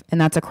life, and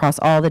that's across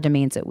all the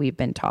domains that we've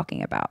been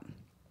talking about.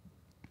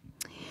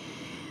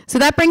 So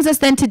that brings us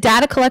then to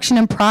data collection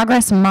and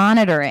progress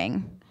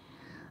monitoring.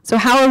 So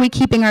how are we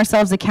keeping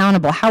ourselves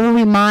accountable? How are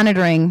we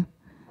monitoring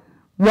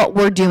what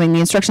we're doing, the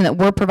instruction that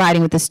we're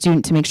providing with the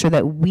student to make sure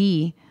that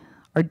we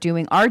are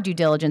doing our due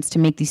diligence to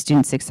make these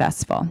students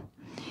successful?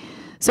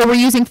 So we're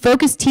using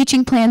focused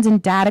teaching plans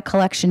and data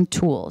collection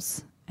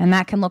tools, and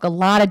that can look a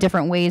lot of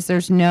different ways.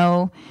 There's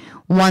no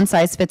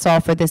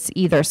one-size-fits-all for this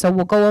either. So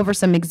we'll go over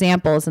some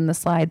examples in the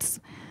slides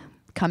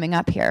coming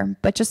up here.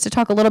 But just to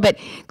talk a little bit,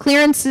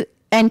 clear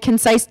and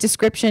concise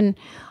description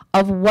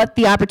of what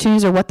the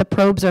opportunities or what the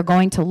probes are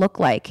going to look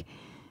like.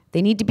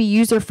 They need to be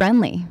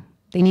user-friendly.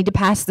 They need to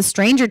pass the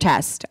stranger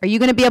test. Are you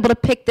going to be able to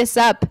pick this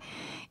up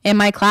in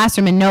my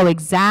classroom and know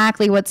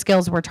exactly what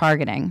skills we're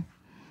targeting?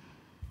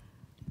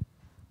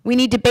 We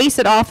need to base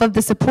it off of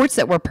the supports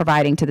that we're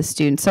providing to the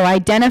students. So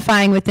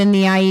identifying within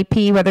the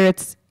IEP, whether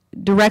it's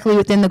directly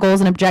within the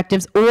goals and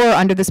objectives or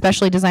under the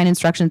specially designed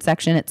instruction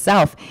section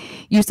itself.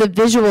 Use of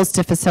visuals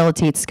to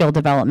facilitate skill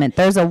development.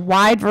 There's a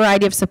wide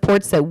variety of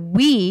supports that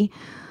we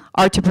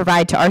are to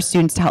provide to our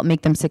students to help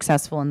make them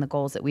successful in the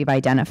goals that we've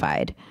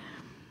identified.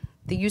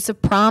 The use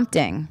of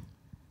prompting,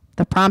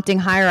 the prompting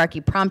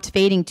hierarchy, prompt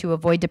fading to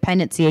avoid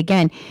dependency.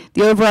 Again,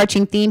 the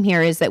overarching theme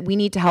here is that we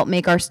need to help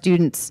make our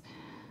students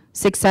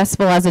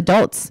successful as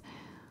adults.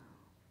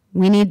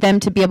 We need them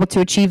to be able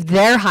to achieve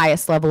their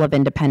highest level of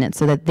independence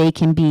so that they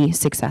can be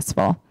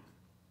successful.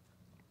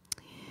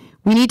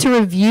 We need to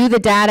review the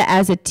data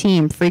as a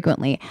team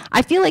frequently.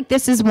 I feel like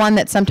this is one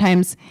that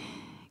sometimes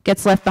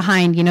gets left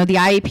behind. You know, the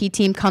IEP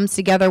team comes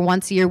together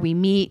once a year, we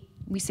meet,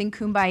 we sing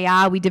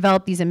Kumbaya, we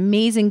develop these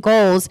amazing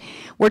goals.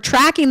 We're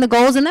tracking the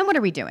goals, and then what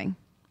are we doing?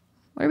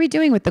 What are we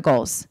doing with the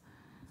goals?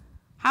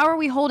 How are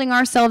we holding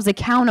ourselves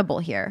accountable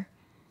here?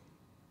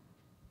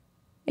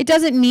 It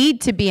doesn't need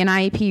to be an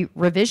IEP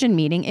revision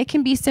meeting. It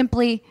can be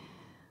simply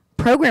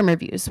program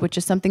reviews, which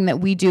is something that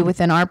we do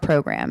within our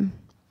program.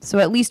 So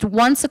at least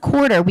once a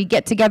quarter, we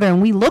get together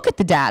and we look at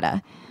the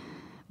data.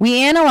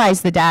 We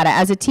analyze the data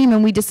as a team,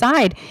 and we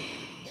decide,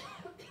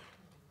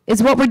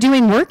 is what we're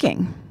doing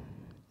working?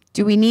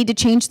 Do we need to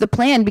change the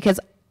plan? Because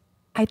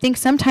I think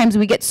sometimes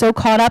we get so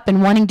caught up in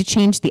wanting to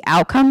change the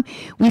outcome,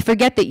 we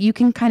forget that you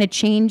can kind of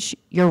change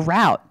your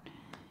route.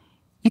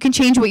 You can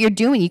change what you're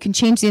doing. You can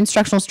change the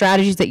instructional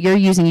strategies that you're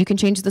using. You can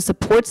change the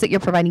supports that you're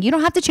providing. You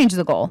don't have to change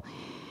the goal.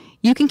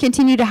 You can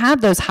continue to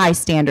have those high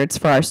standards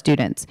for our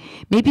students.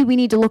 Maybe we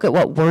need to look at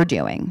what we're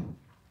doing.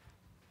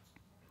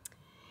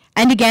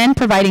 And again,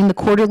 providing the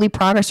quarterly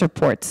progress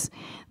reports,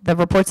 the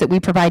reports that we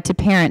provide to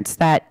parents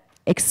that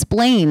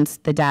explains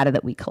the data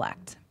that we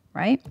collect,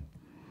 right?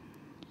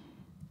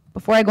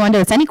 Before I go into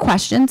this, any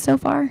questions so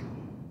far?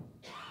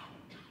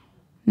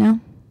 No?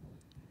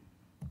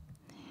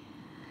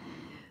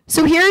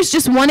 So here's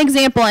just one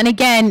example, and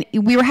again,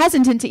 we were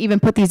hesitant to even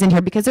put these in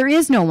here because there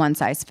is no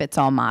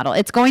one-size-fits-all model.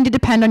 It's going to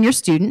depend on your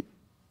student,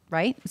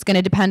 right? It's going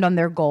to depend on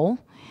their goal.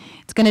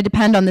 It's going to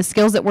depend on the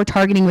skills that we're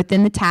targeting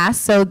within the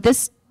task. So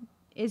this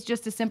is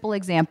just a simple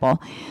example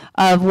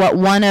of what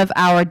one of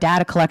our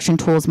data collection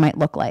tools might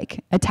look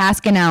like. A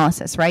task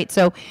analysis, right?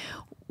 So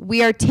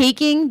we are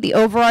taking the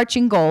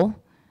overarching goal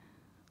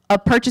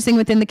of purchasing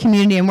within the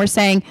community, and we're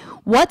saying,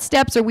 what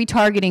steps are we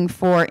targeting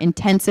for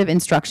intensive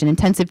instruction,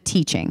 intensive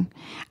teaching?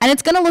 And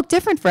it's going to look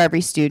different for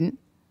every student.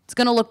 It's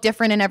going to look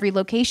different in every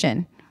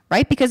location,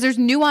 right? Because there's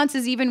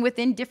nuances even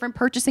within different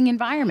purchasing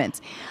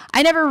environments.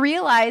 I never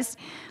realized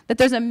that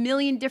there's a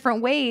million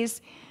different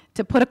ways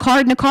to put a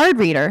card in a card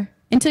reader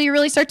until you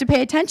really start to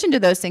pay attention to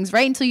those things,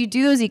 right? Until you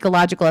do those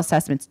ecological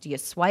assessments. Do you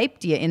swipe?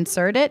 Do you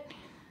insert it?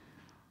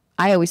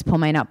 I always pull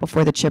mine out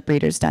before the chip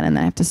reader's done, and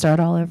then I have to start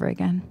all over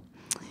again.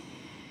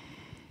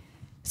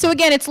 So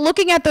again, it's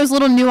looking at those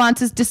little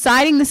nuances,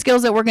 deciding the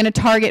skills that we're going to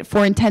target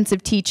for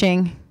intensive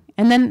teaching,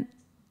 and then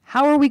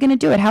how are we going to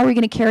do it? How are we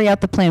going to carry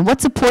out the plan?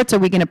 What supports are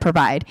we going to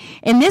provide?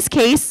 In this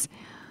case,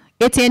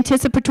 it's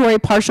anticipatory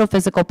partial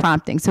physical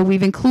prompting. So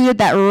we've included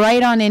that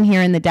right on in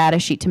here in the data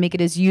sheet to make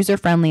it as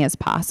user-friendly as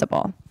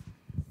possible,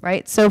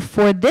 right? So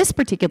for this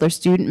particular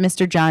student,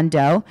 Mr. John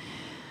Doe,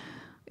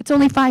 it's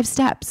only 5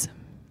 steps.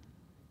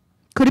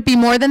 Could it be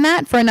more than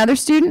that for another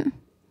student?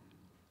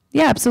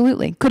 Yeah,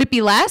 absolutely. Could it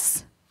be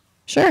less?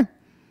 Sure.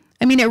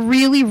 I mean, it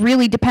really,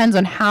 really depends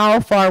on how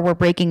far we're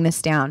breaking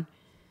this down.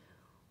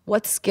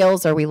 What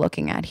skills are we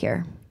looking at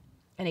here?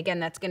 And again,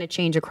 that's going to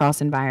change across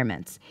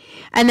environments.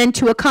 And then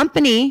to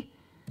accompany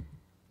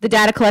the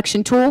data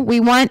collection tool, we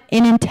want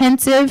an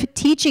intensive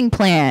teaching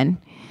plan.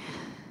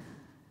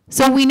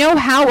 So we know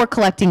how we're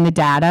collecting the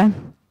data,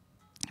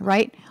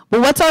 right? But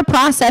what's our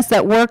process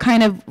that we're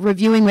kind of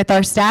reviewing with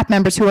our staff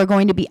members who are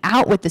going to be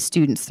out with the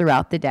students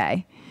throughout the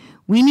day?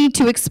 We need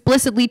to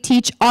explicitly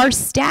teach our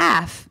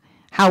staff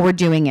how we're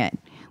doing it.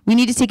 We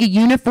need to take a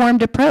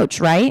uniformed approach,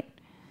 right?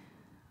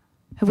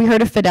 Have we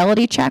heard of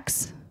fidelity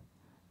checks?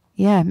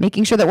 Yeah,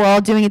 making sure that we're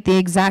all doing it the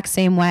exact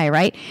same way,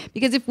 right?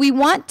 Because if we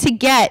want to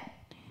get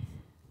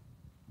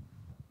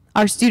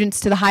our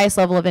students to the highest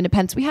level of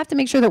independence, we have to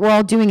make sure that we're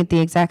all doing it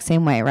the exact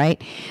same way, right?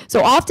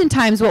 So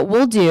oftentimes what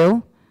we'll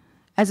do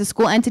as a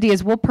school entity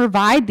is we'll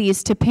provide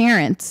these to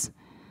parents.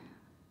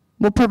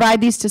 We'll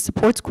provide these to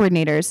supports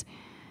coordinators.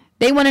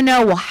 They want to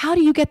know, well, how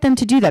do you get them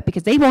to do that?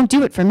 Because they won't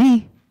do it for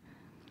me.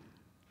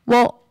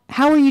 Well,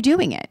 how are you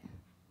doing it?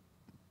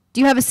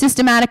 Do you have a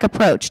systematic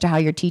approach to how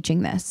you're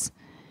teaching this?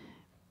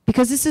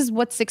 Because this is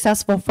what's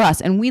successful for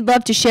us, and we'd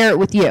love to share it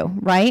with you,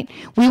 right?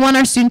 We want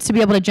our students to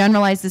be able to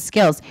generalize the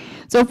skills.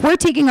 So if we're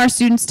taking our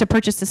students to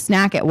purchase a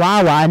snack at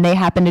Wawa and they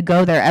happen to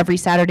go there every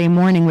Saturday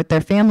morning with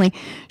their family,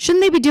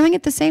 shouldn't they be doing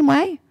it the same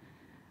way,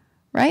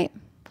 right?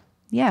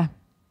 Yeah.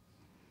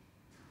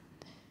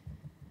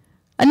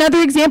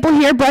 Another example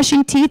here,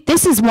 brushing teeth.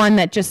 This is one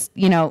that just,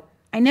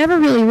 I never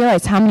really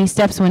realized how many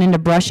steps went into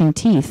brushing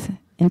teeth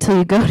until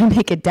you go to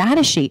make a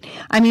data sheet.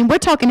 I mean, we're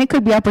talking it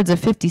could be upwards of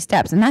 50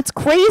 steps, and that's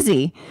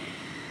crazy.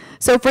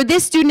 So for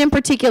this student in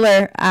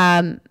particular,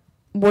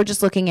 we're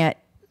just looking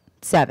at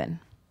 7.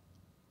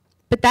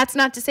 But that's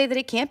not to say that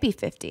it can't be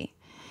 50.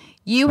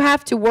 You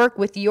have to work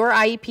with your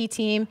IEP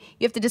team.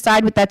 You have to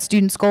decide what that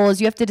student's goal is.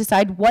 You have to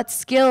decide what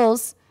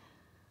skills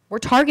we're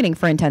targeting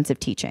for intensive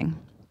teaching.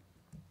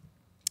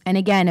 And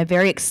again, a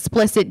very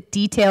explicit,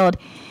 detailed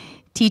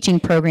teaching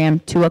program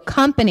to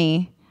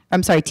accompany,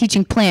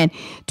 teaching plan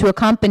to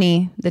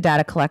accompany the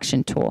data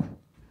collection tool.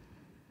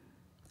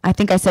 I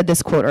think I said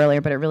this quote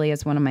earlier, but it really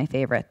is one of my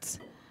favorites.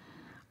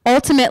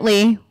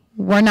 Ultimately,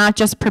 we're not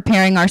just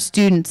preparing our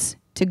students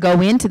to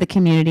go into the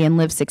community and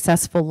live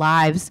successful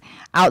lives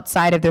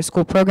outside of their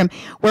school program.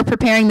 We're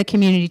preparing the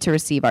community to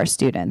receive our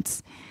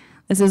students.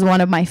 This is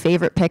one of my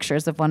favorite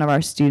pictures of one of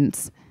our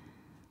students.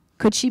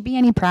 Could she be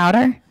any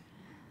prouder?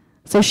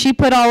 So she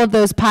put all of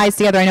those pies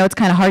together. I know it's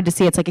kind of hard to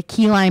see. It's like a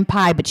key lime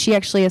pie, but she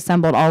actually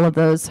assembled all of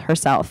those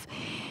herself.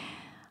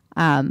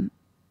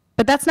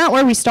 But that's not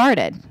where we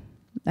started.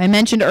 I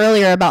mentioned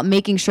earlier about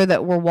making sure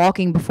that we're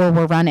walking before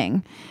we're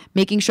running,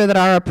 making sure that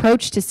our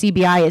approach to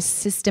CBI is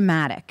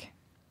systematic,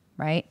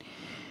 right?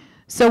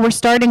 So we're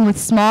starting with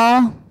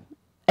small,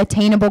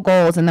 attainable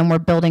goals, and then we're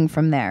building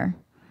from there.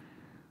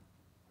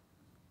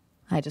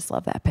 I just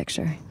love that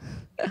picture.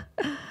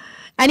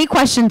 Any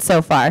questions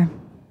so far?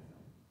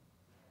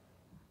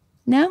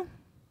 No?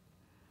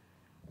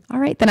 All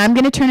right, then I'm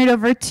going to turn it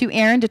over to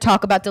Erin to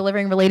talk about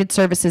delivering related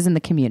services in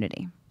the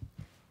community.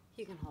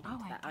 You can hold on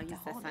to that. I'll use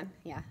this one.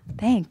 Yeah.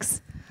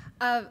 Thanks.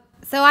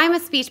 So I'm a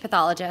speech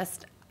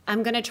pathologist.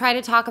 I'm going to try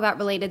to talk about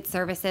related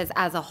services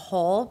as a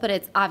whole, but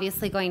it's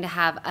obviously going to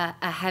have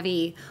a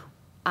heavy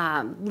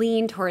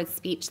lean towards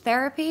speech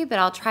therapy, but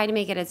I'll try to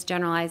make it as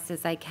generalized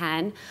as I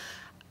can.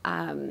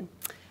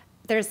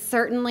 There's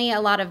certainly a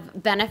lot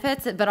of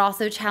benefits, but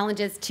also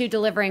challenges to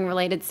delivering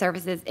related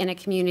services in a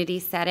community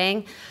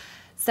setting.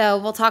 So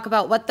we'll talk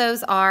about what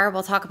those are.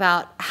 We'll talk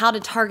about how to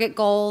target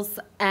goals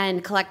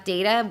and collect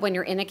data when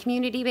you're in a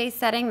community-based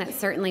setting. That's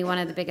certainly one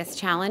of the biggest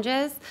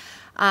challenges.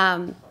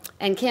 And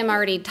Kim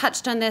already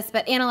touched on this,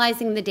 but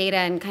analyzing the data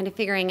and kind of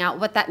figuring out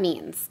what that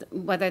means,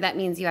 whether that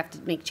means you have to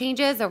make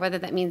changes or whether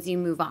that means you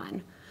move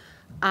on.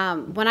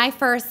 When I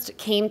first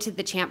came to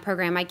the CHAMP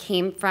program, I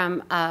came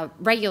from a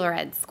regular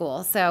ed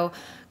school. So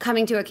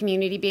coming to a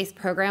community-based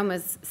program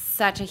was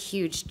such a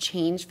huge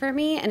change for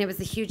me, and it was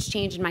a huge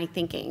change in my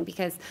thinking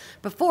because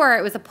before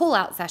it was a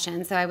pull-out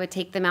session. So I would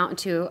take them out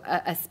into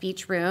a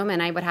speech room,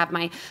 and I would have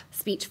my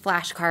speech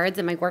flashcards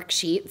and my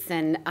worksheets,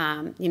 and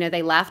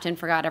they left and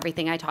forgot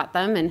everything I taught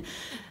them, and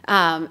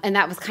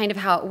that was kind of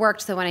how it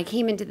worked. So when I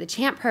came into the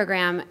CHAMP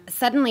program,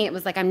 suddenly it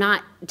was like I'm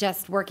not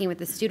just working with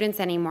the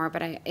students anymore,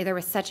 but there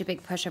was such a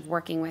big push of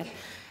working with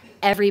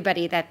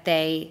everybody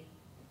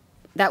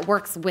that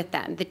works with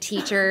them, the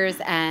teachers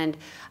and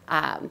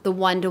the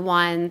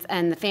one-to-ones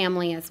and the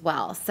family as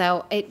well.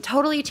 So it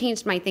totally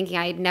changed my thinking.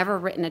 I had never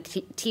written a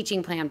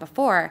teaching plan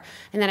before,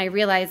 and then I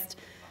realized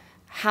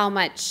how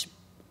much,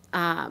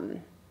 I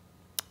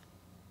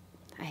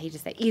hate to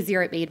say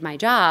easier it made my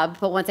job,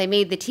 but once I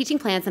made the teaching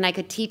plans and I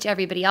could teach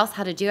everybody else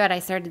how to do it, I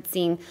started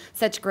seeing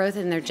such growth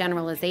in their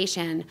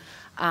generalization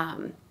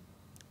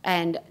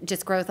and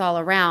just growth all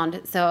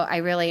around. So I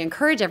really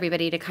encourage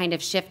everybody to kind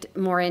of shift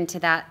more into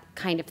that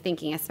kind of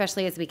thinking,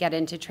 especially as we get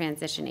into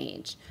transition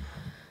age.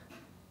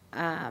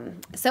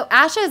 So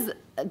ASHA is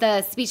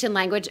the speech and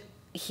language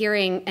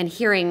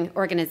hearing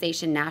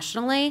organization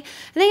nationally.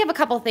 And they have a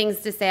couple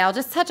things to say. I'll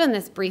just touch on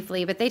this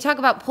briefly, but they talk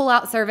about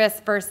pull-out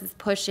service versus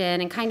push-in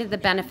and kind of the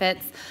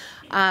benefits.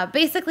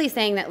 Basically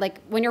saying that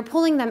like when you're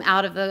pulling them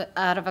out of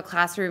a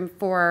classroom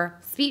for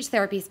speech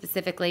therapy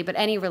specifically, but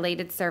any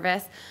related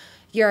service,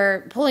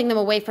 you're pulling them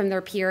away from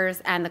their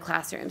peers and the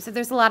classroom. So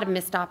there's a lot of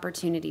missed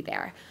opportunity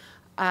there.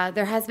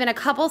 There has been a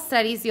couple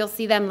studies, you'll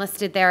see them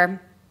listed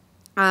there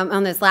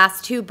on those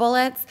last two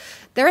bullets.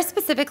 They're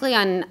specifically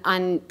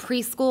on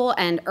preschool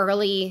and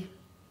early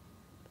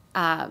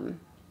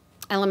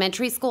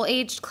elementary school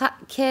aged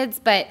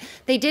kids, but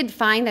they did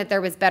find that there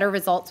was better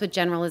results with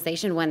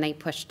generalization when they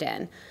pushed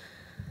in.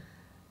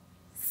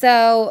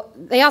 So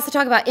they also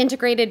talk about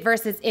integrated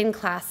versus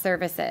in-class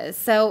services.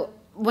 So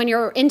when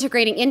you're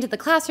integrating into the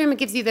classroom, it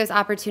gives you those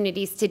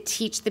opportunities to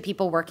teach the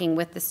people working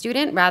with the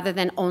student rather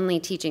than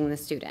only teaching the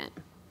student.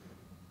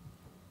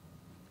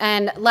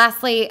 And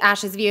lastly,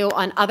 ASHA's view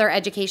on other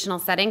educational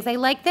settings. I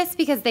like this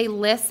because they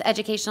list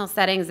educational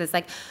settings as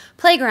like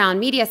playground,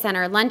 media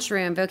center,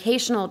 lunchroom,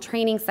 vocational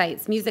training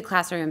sites, music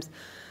classrooms,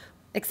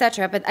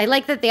 etc. But I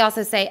like that they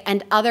also say,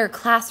 and other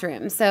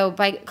classrooms. So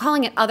by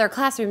calling it other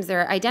classrooms,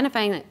 they're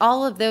identifying that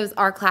all of those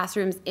are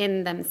classrooms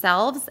in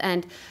themselves,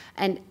 and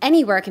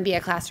anywhere can be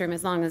a classroom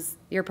as long as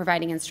you're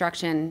providing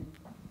instruction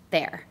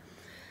there.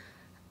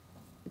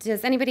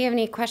 Does anybody have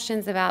any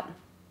questions about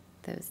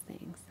those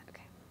things?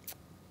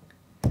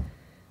 Okay.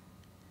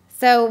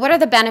 So what are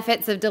the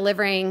benefits of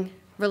delivering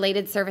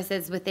related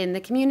services within the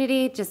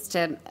community? Just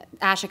to,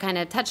 Asha kind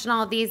of touched on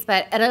all of these,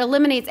 but it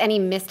eliminates any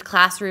missed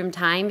classroom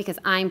time because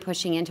I'm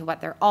pushing into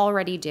what they're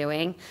already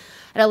doing.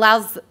 It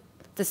allows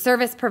the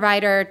service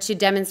provider to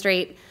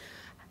demonstrate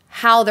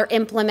how they're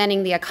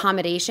implementing the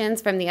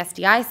accommodations from the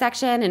SDI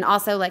section, and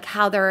also like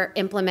how they're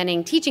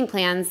implementing teaching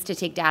plans to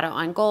take data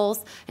on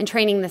goals and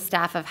training the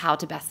staff of how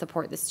to best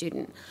support the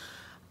student.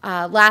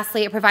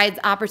 Lastly, it provides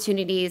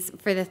opportunities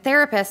for the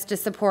therapist to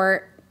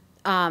support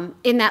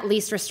in that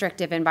least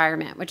restrictive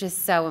environment, which is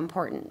so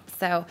important.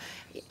 So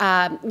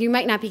you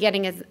might not be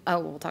getting as,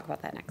 we'll talk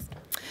about that next.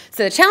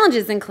 So the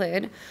challenges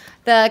include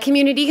the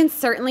community can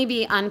certainly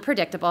be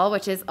unpredictable,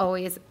 which is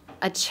always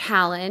a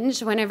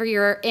challenge whenever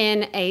you're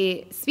in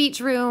a speech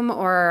room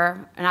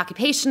or an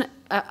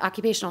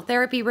occupational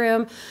therapy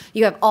room.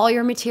 You have all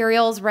your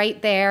materials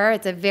right there.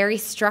 It's a very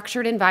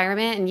structured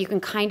environment, and you can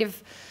kind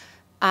of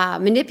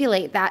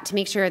manipulate that to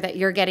make sure that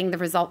you're getting the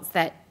results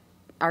that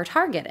are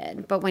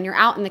targeted. But when you're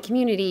out in the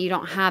community, you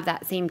don't have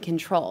that same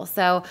control.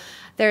 So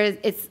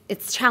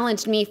it's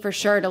challenged me for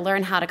sure to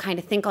learn how to kind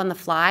of think on the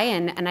fly,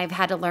 and I've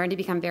had to learn to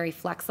become very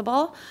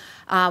flexible.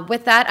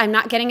 With that, I'm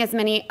not getting as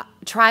many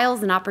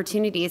trials and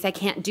opportunities. I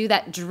can't do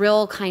that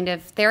drill kind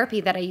of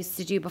therapy that I used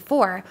to do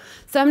before.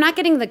 So I'm not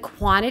getting the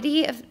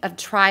quantity of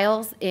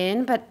trials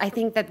in, but I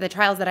think that the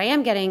trials that I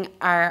am getting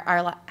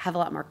have a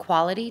lot more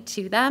quality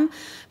to them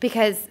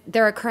because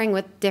they're occurring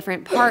with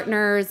different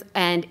partners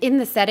and in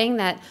the setting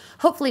that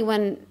hopefully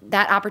when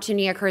that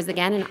opportunity occurs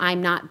again and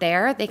I'm not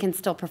there, they can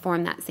still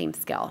perform that same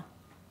skill.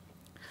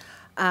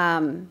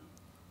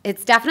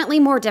 It's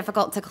definitely more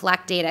difficult to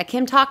collect data.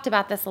 Kim talked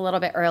about this a little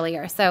bit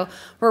earlier. So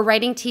we're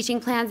writing teaching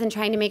plans and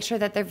trying to make sure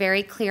that they're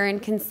very clear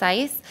and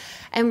concise,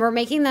 and we're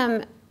making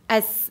them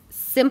as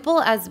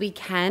simple as we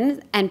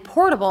can and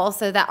portable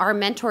so that our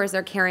mentors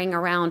are carrying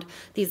around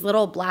these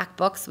little black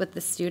books with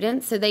the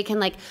students so they can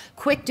like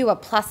quick do a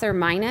plus or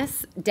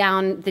minus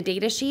down the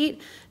data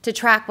sheet to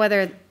track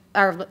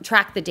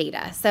track the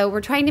data. So we're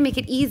trying to make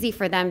it easy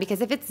for them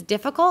because if it's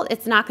difficult,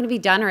 it's not going to be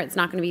done or it's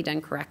not going to be done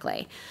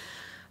correctly.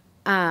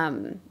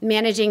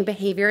 Managing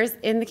behaviors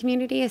in the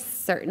community is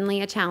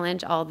certainly a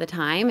challenge all the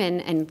time,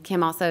 and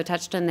Kim also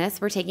touched on this.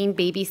 We're taking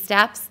baby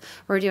steps.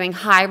 We're doing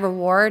high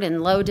reward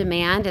and low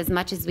demand as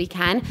much as we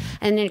can,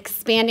 and then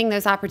expanding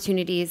those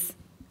opportunities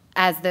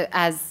as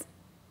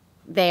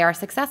they are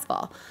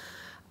successful.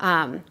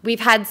 We've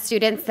had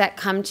students that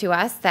come to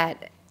us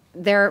that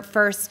their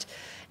first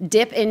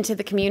dip into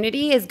the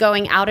community is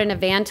going out in a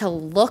van to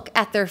look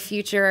at their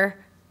future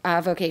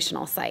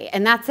vocational site,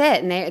 and that's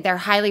it. And they're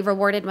highly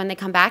rewarded when they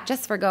come back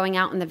just for going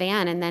out in the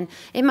van. And then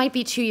it might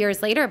be 2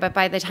 years later, but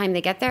by the time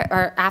they get there,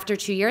 or after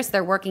 2 years,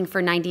 they're working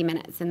for 90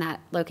 minutes in that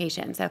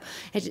location. So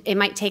it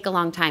might take a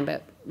long time,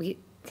 but we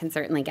can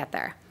certainly get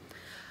there.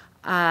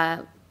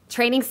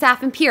 Training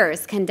staff and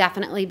peers can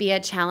definitely be a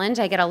challenge.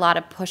 I get a lot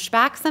of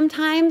pushback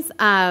sometimes.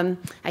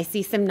 I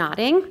see some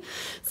nodding,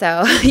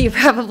 so you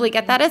probably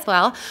get that as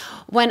well.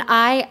 When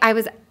I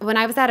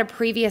was at a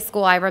previous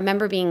school, I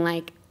remember being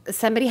like,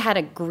 somebody had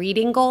a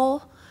greeting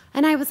goal,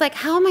 and I was like,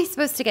 how am I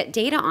supposed to get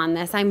data on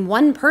this? I'm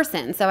one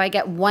person, so I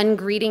get one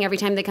greeting every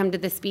time they come to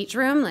the speech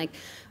room. Like,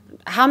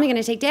 how am I going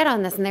to take data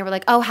on this? And they were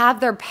like, oh,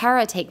 have their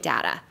para take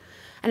data.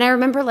 And I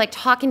remember like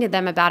talking to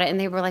them about it, and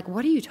they were like,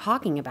 what are you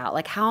talking about?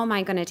 Like, how am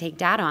I going to take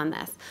data on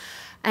this?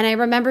 And I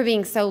remember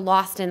being so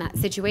lost in that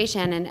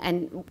situation,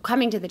 and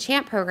coming to the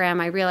CHAMP program,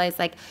 I realized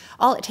like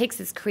all it takes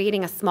is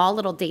creating a small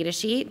little data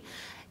sheet,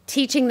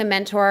 teaching the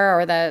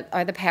mentor or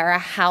the para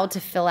how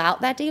to fill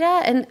out that data.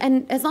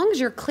 And as long as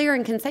you're clear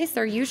and concise,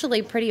 they're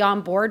usually pretty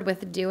on board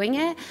with doing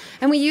it.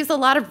 And we use a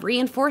lot of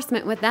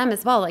reinforcement with them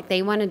as well. Like,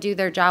 they want to do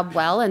their job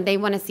well, and they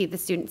want to see the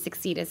student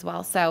succeed as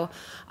well. So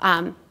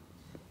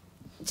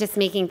just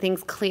making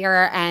things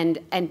clear and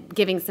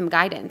giving some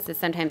guidance is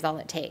sometimes all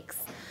it takes.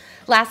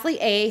 Lastly,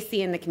 AAC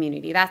in the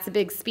community. That's a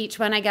big speech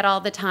one I get all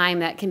the time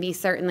that can be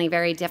certainly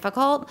very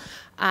difficult.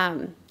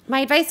 My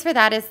advice for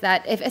that is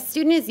that if a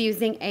student is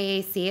using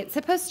AAC, it's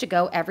supposed to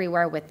go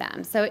everywhere with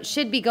them. So it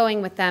should be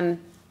going with them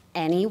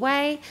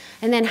anyway.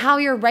 And then how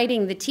you're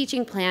writing the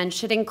teaching plan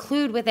should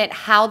include with it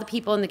how the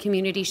people in the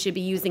community should be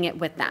using it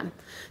with them.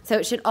 So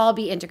it should all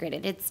be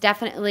integrated. It's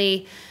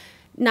definitely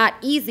not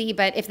easy,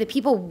 but if the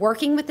people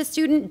working with the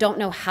student don't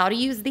know how to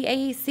use the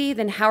AAC,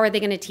 then how are they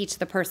going to teach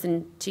the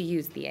person to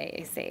use the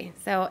AAC?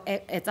 So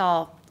it's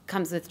all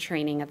comes with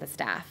training of the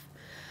staff.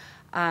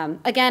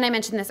 Again, I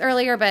mentioned this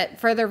earlier, but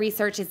further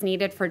research is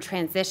needed for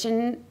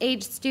transition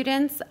age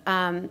students.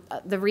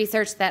 The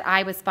research that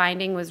I was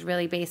finding was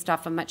really based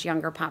off of much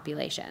younger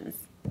populations.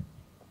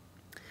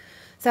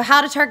 So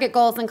how to target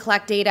goals and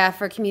collect data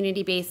for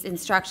community-based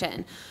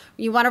instruction.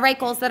 You want to write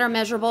goals that are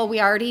measurable. We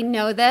already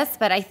know this,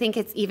 but I think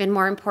it's even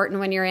more important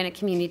when you're in a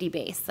community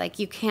base. Like,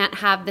 you can't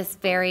have this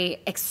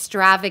very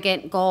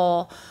extravagant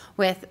goal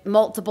with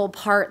multiple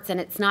parts and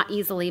it's not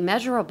easily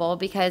measurable,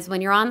 because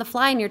when you're on the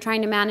fly and you're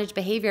trying to manage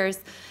behaviors,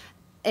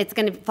 it's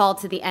going to fall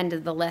to the end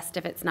of the list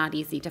if it's not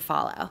easy to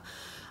follow.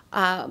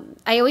 I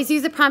always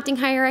use a prompting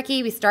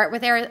hierarchy. We start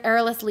with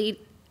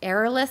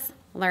errorless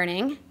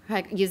learning,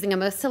 using a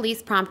most to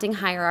least prompting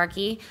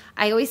hierarchy.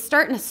 I always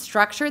start in a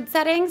structured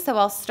setting, so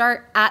I'll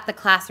start at the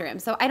classroom.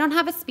 So I don't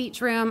have a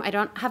speech room, I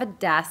don't have a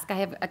desk, I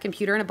have a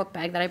computer and a book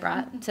bag that I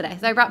brought today,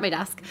 so I brought my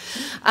desk.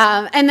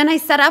 And then I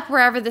set up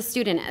wherever the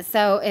student is.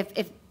 So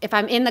if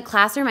I'm in the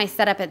classroom, I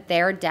set up at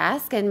their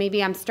desk, and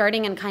maybe I'm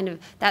starting in kind of,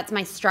 that's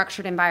my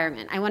structured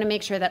environment. I want to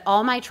make sure that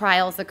all my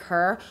trials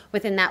occur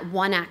within that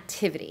one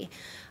activity.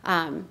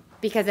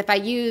 Because if I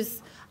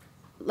use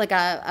like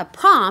a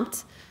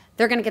prompt,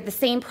 they're going to get the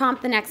same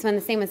prompt the next one,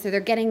 the same one, so they're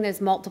getting those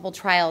multiple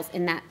trials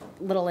in that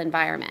little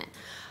environment.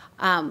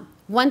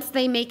 Once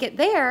they make it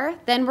there,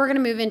 then we're going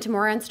to move into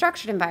more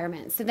unstructured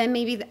environments. So then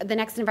maybe the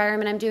next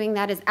environment I'm doing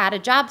that is at a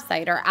job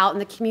site or out in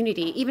the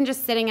community, even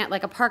just sitting at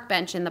like a park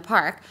bench in the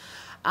park.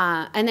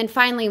 And then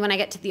finally, when I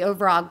get to the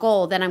overall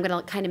goal, then I'm going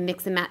to kind of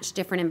mix and match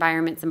different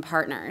environments and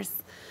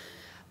partners.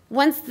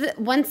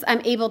 Once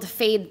I'm able to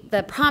fade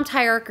the prompt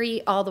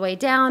hierarchy all the way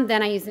down,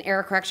 then I use an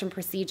error correction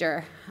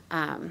procedure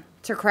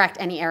to correct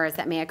any errors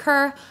that may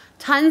occur.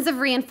 Tons of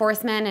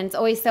reinforcement, and it's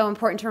always so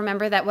important to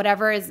remember that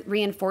whatever is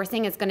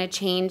reinforcing is going to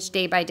change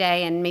day by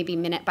day and maybe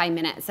minute by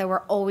minute. So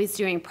we're always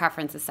doing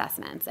preference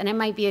assessments. And it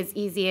might be as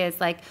easy as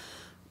like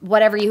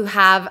whatever you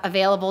have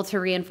available to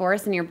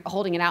reinforce, and you're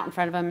holding it out in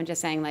front of them and just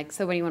saying like,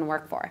 so what do you want to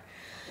work for?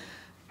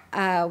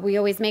 We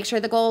always make sure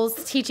the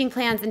goals, teaching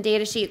plans, and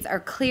data sheets are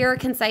clear,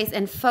 concise,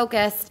 and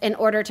focused in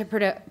order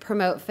to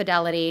promote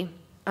fidelity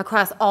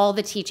across all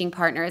the teaching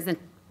partners. And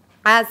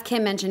as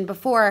Kim mentioned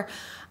before,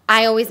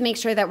 I always make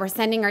sure that we're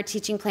sending our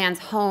teaching plans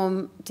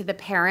home to the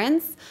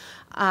parents,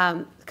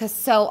 because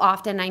so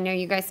often, I know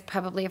you guys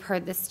probably have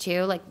heard this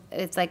too, like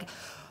it's like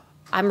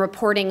I'm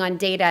reporting on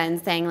data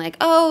and saying like,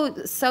 oh,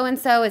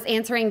 so-and-so is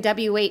answering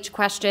WH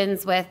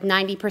questions with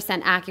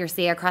 90%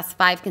 accuracy across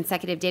 5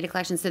 consecutive data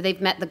collections, so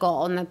they've met the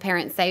goal. And the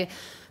parents say,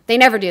 they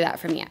never do that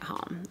for me at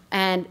home.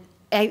 And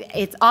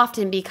it's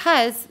often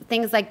because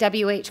things like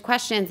WH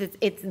questions,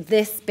 it's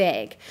this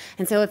big.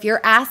 And so if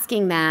you're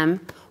asking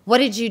them, what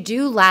did you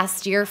do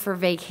last year for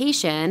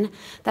vacation?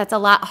 That's a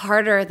lot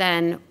harder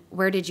than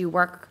where did you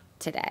work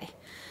today?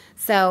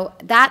 So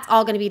that's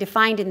all going to be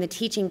defined in the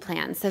teaching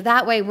plan. So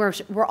that way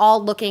we're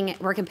all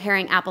we're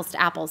comparing apples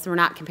to apples. We're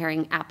not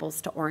comparing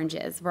apples to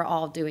oranges. We're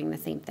all doing the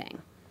same thing.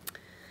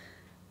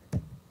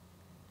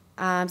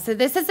 So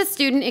this is a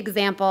student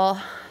example.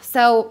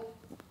 So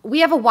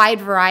we have a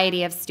wide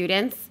variety of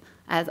students,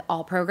 as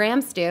all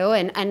programs do,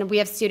 and we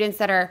have students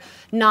that are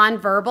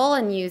nonverbal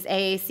and use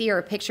AAC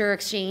or picture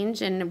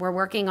exchange, and we're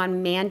working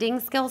on manding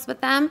skills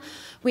with them.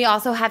 We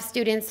also have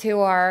students who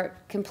are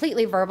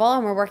completely verbal,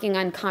 and we're working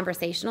on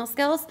conversational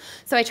skills.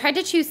 So I tried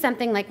to choose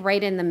something like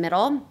right in the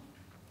middle.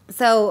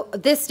 So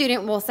this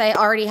student will say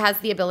already has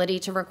the ability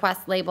to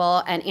request,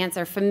 label, and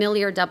answer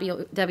familiar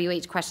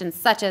WH questions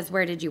such as,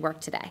 where did you work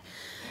today?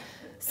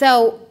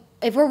 So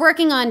if we're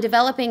working on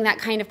developing that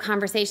kind of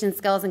conversation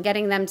skills and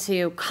getting them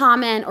to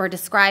comment or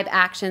describe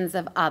actions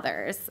of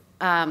others,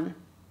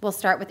 we'll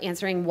start with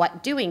answering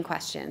what doing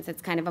questions.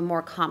 It's kind of a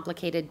more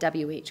complicated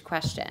WH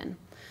question.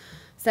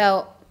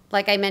 So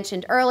like I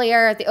mentioned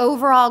earlier, the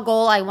overall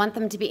goal, I want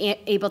them to be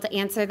able to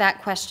answer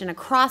that question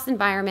across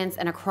environments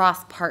and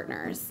across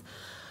partners.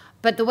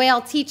 But the way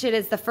I'll teach it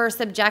is the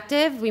first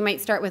objective, we might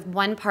start with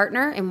one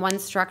partner in one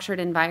structured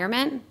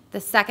environment.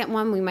 The second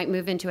one, we might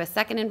move into a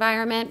second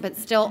environment, but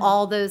still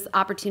all those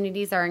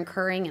opportunities are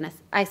occurring in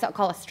I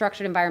call a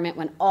structured environment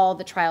when all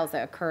the trials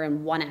occur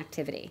in one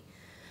activity.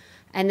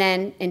 And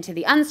then into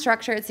the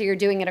unstructured, so you're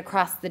doing it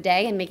across the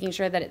day and making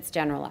sure that it's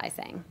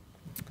generalizing.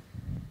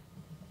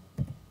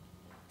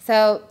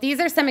 So these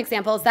are some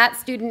examples. That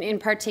student in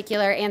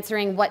particular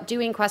answering what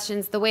doing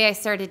questions, the way I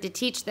started to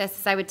teach this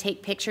is I would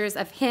take pictures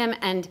of him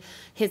and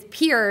his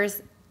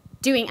peers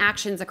doing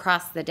actions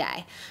across the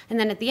day. And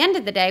then at the end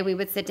of the day, we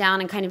would sit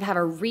down and kind of have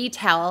a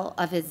retell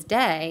of his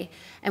day,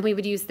 and we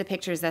would use the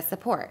pictures as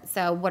support.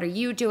 So what are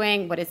you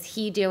doing? What is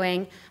he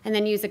doing? And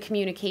then use a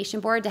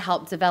communication board to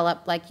help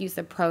develop like use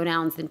of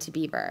pronouns and to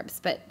be verbs.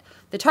 But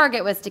the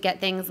target was to get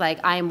things like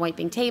I am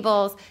wiping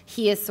tables,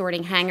 he is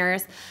sorting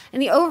hangers.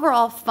 And the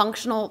overall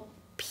functional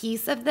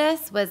piece of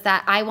this was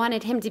that I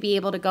wanted him to be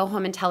able to go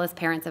home and tell his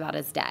parents about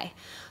his day.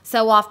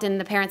 So often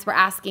the parents were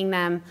asking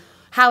them,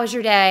 how was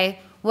your day?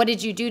 What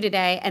did you do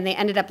today? And they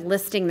ended up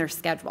listing their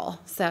schedule.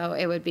 So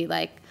it would be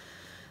like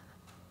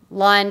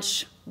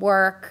lunch,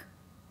 work,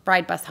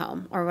 bride bus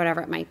home, or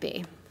whatever it might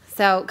be.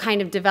 So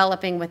kind of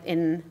developing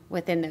within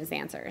those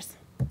answers.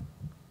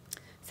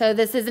 So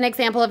this is an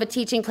example of a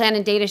teaching plan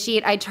and data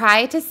sheet. I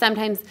try to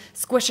sometimes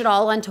squish it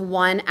all into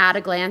one at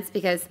a glance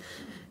because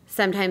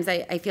sometimes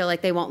I feel like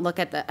they won't look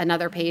at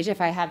another page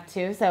if I have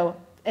to. So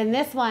in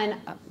this one,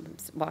 I'm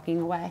walking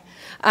away.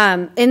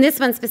 In this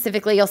one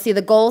specifically, you'll see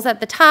the goals at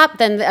the top,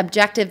 then the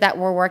objective that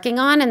we're working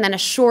on, and then a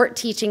short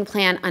teaching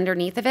plan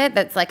underneath of it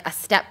that's like a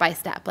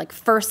step-by-step. Like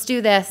first do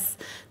this,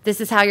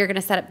 this is how you're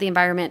gonna set up the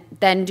environment,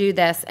 then do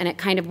this, and it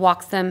kind of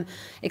walks them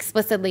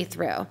explicitly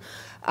through.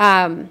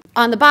 On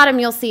the bottom,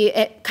 you'll see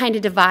it kind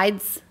of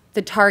divides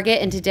the target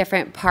into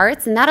different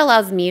parts, and that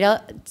allows me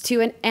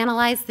to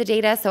analyze the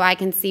data so I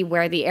can see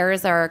where the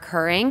errors are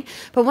occurring.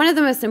 But one of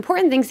the most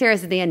important things here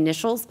is the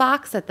initials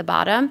box at the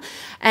bottom,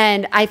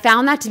 and I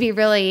found that to be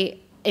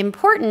really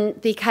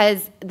important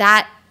because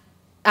that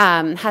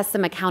has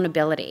some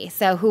accountability.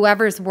 So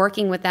whoever's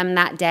working with them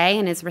that day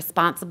and is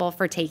responsible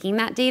for taking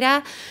that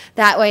data,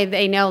 that way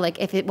they know, like,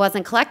 if it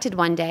wasn't collected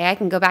one day, I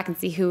can go back and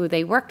see who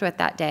they worked with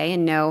that day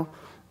and know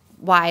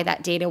why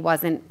that data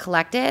wasn't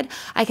collected.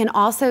 I can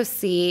also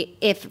see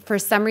if for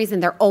some reason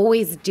they're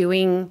always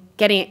getting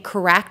it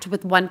correct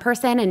with one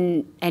person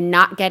and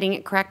not getting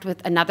it correct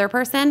with another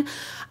person.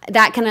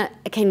 That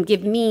can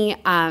give me,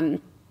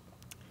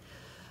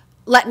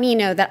 let me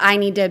know that I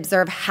need to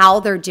observe how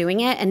they're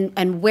doing it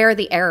and where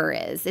the error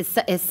is.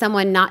 Is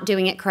someone not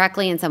doing it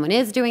correctly and someone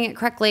is doing it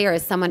correctly, or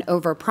is someone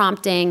over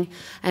prompting?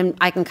 And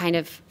I can kind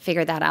of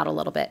figure that out a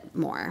little bit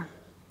more.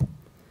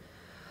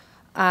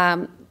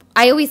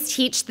 I always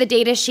teach the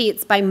data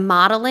sheets by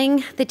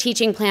modeling the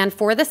teaching plan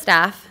for the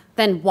staff,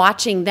 then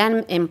watching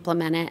them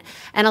implement it.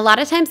 And a lot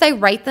of times I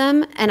write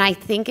them and I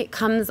think it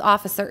comes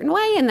off a certain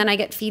way, and then I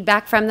get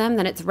feedback from them,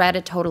 then it's read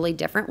a totally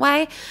different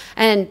way,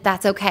 and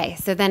that's okay.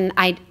 So then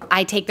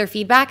I take their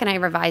feedback and I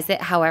revise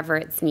it however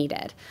it's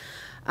needed.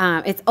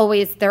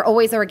 They're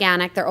always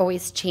organic, they're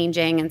always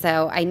changing, and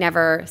so I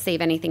never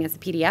save anything as a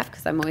PDF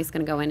because I'm always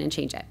gonna go in and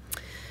change it.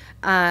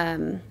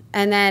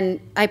 And then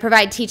I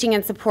provide teaching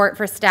and support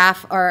for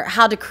staff or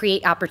how to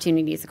create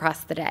opportunities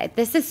across the day.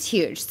 This is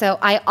huge. So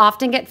I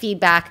often get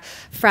feedback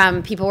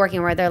from people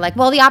working where they're like,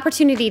 well, the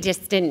opportunity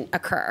just didn't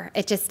occur.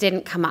 It just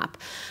didn't come up.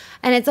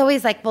 And it's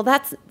always like, well,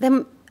 that's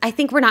them. I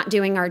think we're not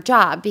doing our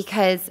job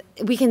because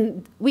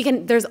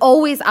there's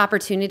always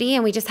opportunity,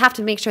 and we just have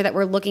to make sure that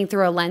we're looking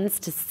through a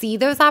lens to see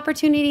those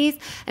opportunities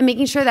and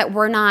making sure that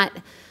we're not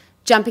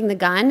jumping the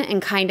gun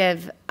and kind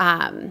of,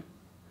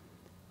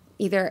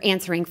 either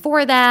answering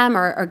for them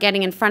or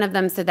getting in front of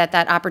them so that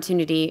that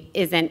opportunity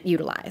isn't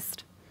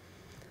utilized.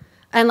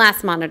 And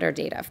last, monitor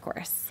data, of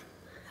course.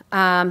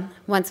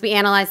 Once we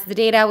analyze the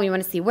data, we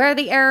want to see where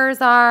the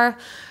errors are,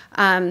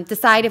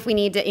 decide if we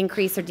need to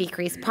increase or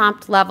decrease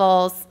prompt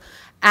levels,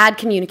 add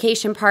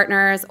communication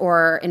partners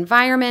or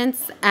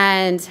environments,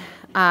 and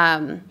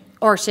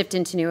or shift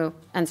into new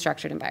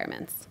unstructured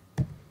environments.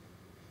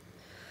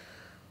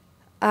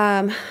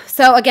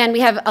 So again, we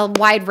have a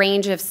wide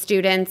range of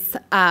students.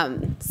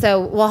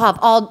 So we'll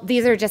have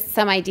these are just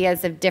some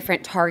ideas of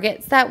different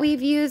targets that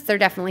we've used. They're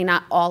definitely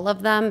not all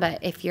of them,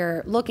 but if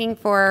you're looking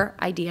for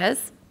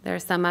ideas,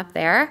 there's some up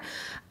there.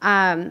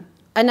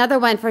 Another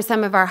one for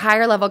some of our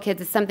higher level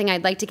kids is something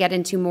I'd like to get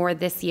into more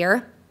this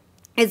year,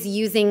 is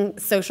using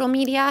social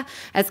media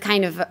as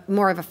kind of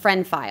more of a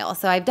friend file.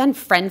 So I've done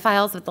friend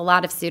files with a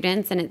lot of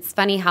students, and it's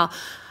funny how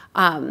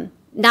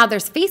now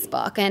there's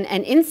Facebook and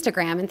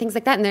Instagram and things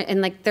like that,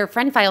 and like they're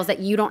friend files that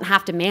you don't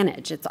have to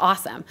manage. It's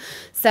awesome.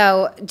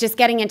 So just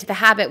getting into the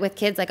habit with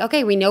kids, like,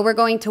 okay, we know we're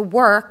going to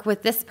work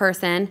with this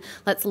person.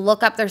 Let's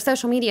look up their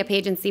social media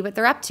page and see what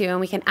they're up to, and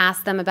we can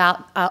ask them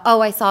about, oh,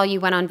 I saw you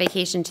went on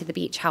vacation to the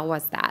beach. How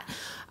was that?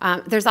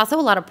 There's also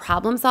a lot of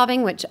problem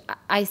solving, which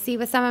I see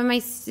with some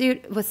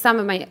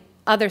of my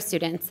other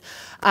students,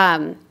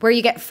 where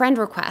you get friend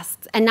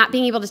requests and not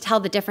being able to tell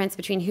the difference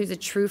between who's a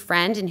true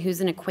friend and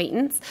who's an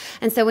acquaintance.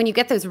 And so when you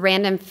get those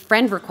random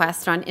friend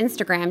requests on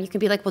Instagram, you can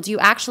be like, well, do you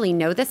actually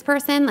know this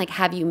person? Like,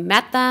 have you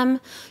met them?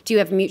 Do you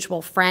have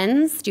mutual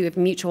friends? Do you have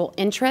mutual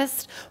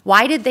interest?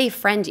 Why did they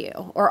friend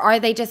you? Or are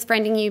they just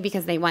friending you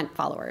because they want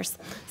followers?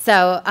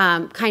 So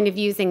kind of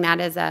using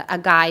that as a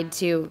guide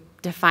to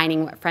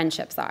defining what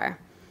friendships are.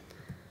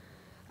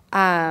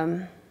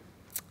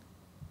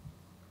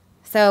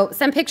 So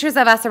some pictures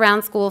of us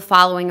around school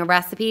following a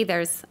recipe.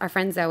 There's our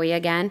friend Zoe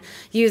again,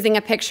 using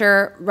a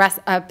picture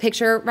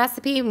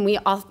recipe. And we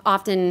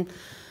often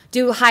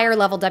do higher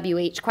level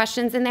WH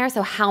questions in there.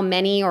 So how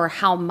many or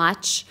how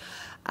much.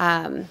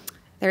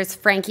 There's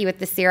Frankie with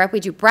the syrup. We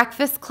do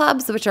breakfast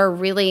clubs, which are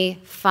really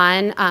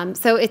fun.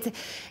 So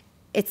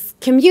it's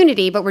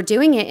community, but we're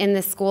doing it in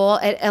the school.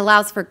 It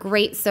allows for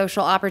great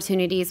social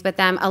opportunities with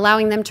them,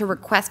 allowing them to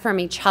request from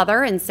each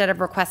other instead of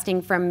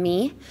requesting from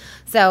me.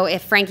 So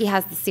if Frankie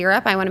has the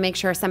syrup, I want to make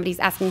sure somebody's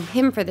asking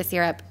him for the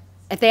syrup.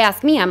 If they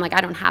ask me, I'm like,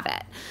 I don't have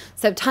it.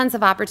 So tons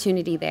of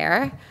opportunity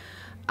there.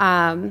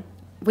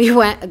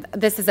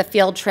 This is a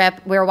field trip.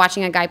 We were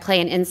watching a guy play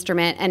an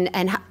instrument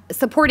and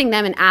supporting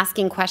them and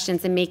asking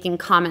questions and making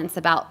comments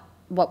about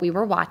what we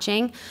were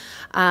watching.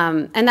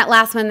 And that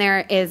last one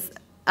there is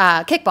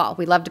kickball.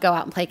 We love to go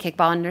out and play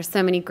kickball, and there's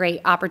so many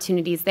great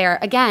opportunities there.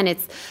 Again,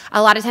 it's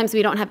a lot of times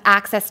we don't have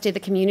access to the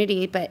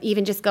community, but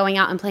even just going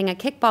out and playing a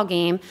kickball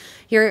game,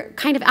 you're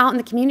kind of out in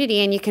the community,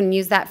 and you can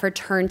use that for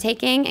turn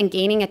taking, and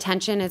gaining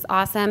attention is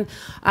awesome.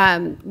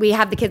 We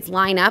have the kids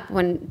line up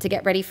to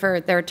get ready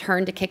for their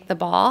turn to kick the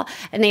ball,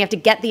 and they have to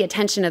get the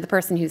attention of the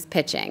person who's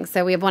pitching.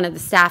 So we have one of the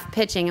staff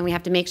pitching, and we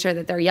have to make sure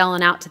that they're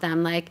yelling out to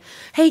them like,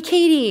 hey,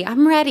 Katie,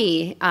 I'm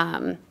ready.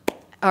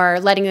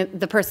 Or letting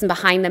the person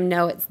behind them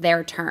know it's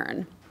their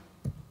turn.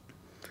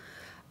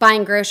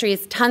 Buying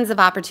groceries, tons of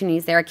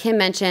opportunities there. Kim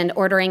mentioned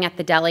ordering at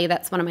the deli.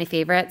 That's one of my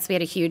favorites. We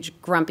had a huge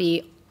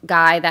grumpy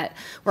guy that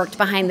worked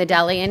behind the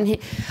deli, and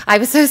I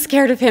was so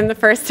scared of him the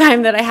first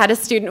time that I had a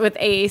student with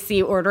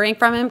AAC ordering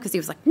from him because he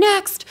was like,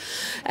 next.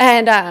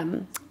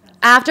 And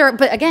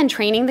but again,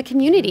 training the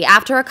community.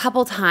 After a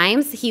couple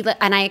times,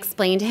 and I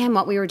explained to him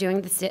what we were doing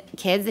with the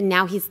kids, and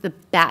now he's the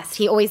best.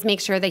 He always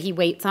makes sure that he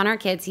waits on our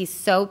kids. He's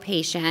so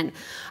patient.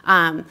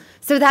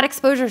 So that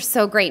exposure is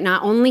so great,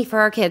 not only for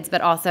our kids,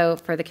 but also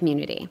for the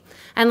community.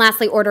 And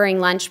lastly, ordering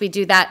lunch. We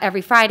do that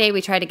every Friday.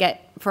 We try to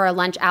get for a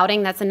lunch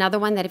outing. That's another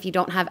one that if you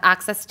don't have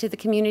access to the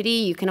community,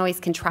 you can always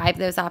contrive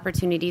those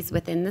opportunities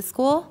within the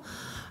school.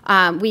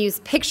 We use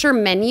picture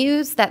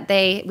menus that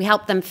we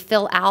help them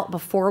fill out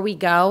before we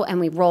go, and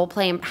we role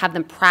play and have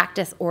them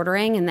practice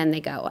ordering, and then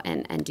they go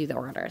and do the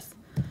orders.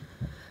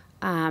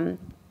 Do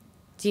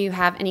you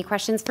have any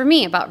questions for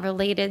me about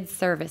related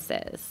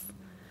services?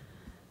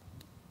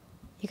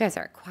 You guys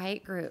are a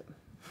quiet group.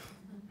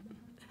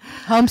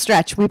 Home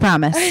stretch, we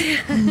promise.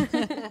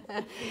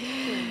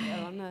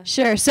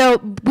 Sure.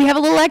 So we have a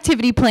little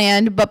activity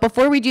planned, but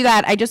before we do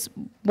that, I just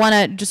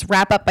want to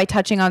wrap up by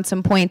touching on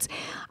some points.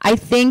 I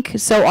think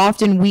so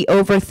often we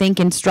overthink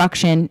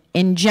instruction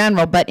in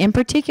general, but in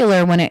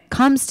particular when it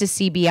comes to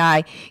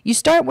CBI, you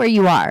start where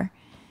you are.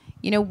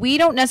 You know, we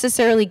don't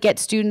necessarily get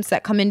students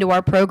that come into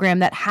our program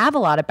that have a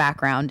lot of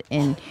background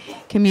in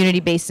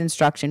community-based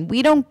instruction.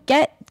 We don't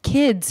get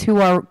kids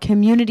who are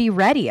community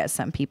ready, as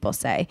some people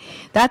say.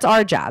 That's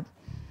our job.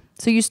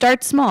 So you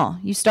start small.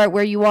 You start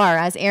where you are.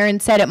 As Erin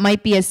said, it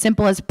might be as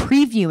simple as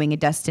previewing a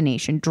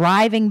destination,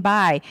 driving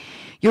by,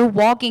 your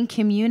walking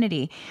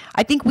community.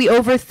 I think we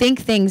overthink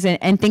things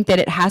and think that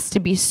it has to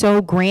be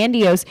so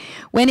grandiose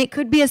when it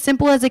could be as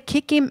simple as a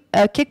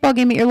kickball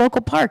game at your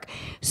local park.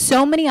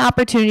 So many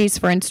opportunities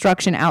for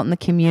instruction out in the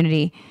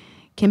community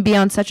can be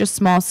on such a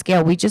small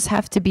scale. We just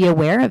have to be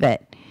aware of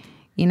it.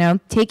 You know,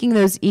 taking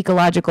those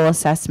ecological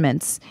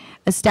assessments,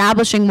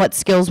 establishing what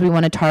skills we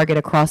want to target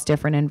across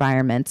different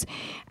environments,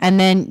 and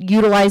then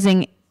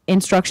utilizing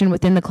instruction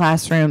within the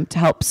classroom to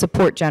help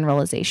support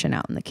generalization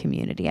out in the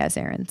community, as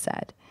Erin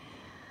said.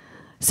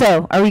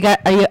 So,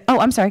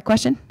 I'm sorry,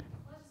 question?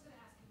 Well, I was just going to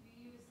ask if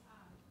you use,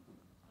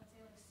 let's say,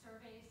 like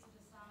surveys to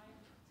decide,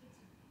 to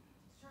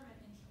determine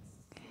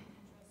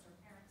interests.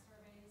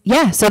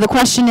 Yeah, so the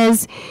question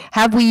is,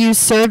 have we used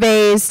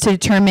surveys to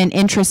determine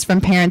interest from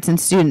parents and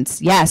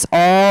students? Yes,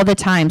 all the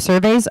time.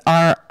 Surveys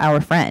are our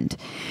friend.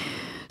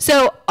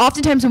 So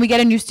oftentimes when we get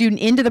a new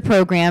student into the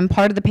program,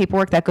 part of the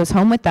paperwork that goes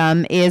home with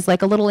them is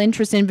like a little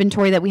interest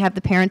inventory that we have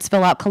the parents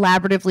fill out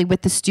collaboratively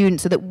with the student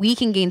so that we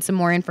can gain some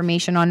more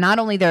information on not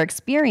only their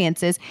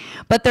experiences,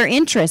 but their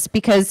interests.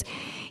 Because,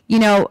 you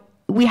know,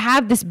 we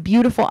have this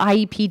beautiful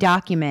IEP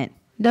document.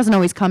 It doesn't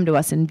always come to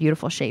us in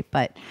beautiful shape,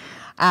 but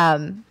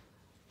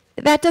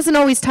that doesn't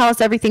always tell us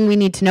everything we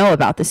need to know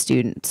about the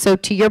student. So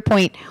to your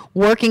point,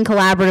 working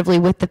collaboratively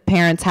with the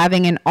parents,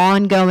 having an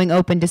ongoing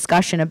open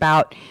discussion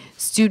about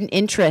student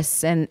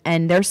interests and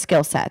their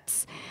skill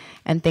sets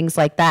and things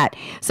like that.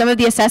 Some of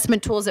the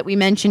assessment tools that we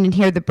mentioned in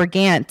here, the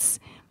Brigance,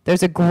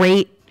 there's a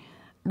great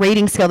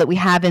rating scale that we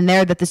have in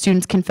there that the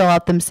students can fill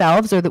out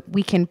themselves or that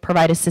we can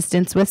provide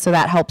assistance with, so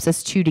that helps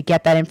us too to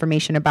get that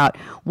information about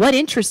what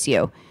interests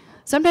you.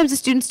 Sometimes the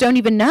students don't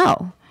even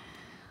know.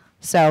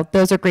 So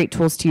those are great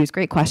tools to use.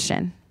 Great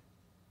question.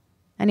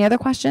 Any other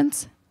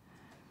questions?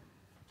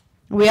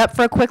 Are we up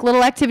for a quick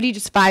little activity?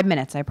 Just 5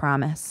 minutes, I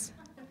promise.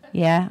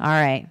 Yeah? All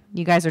right.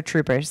 You guys are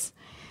troopers.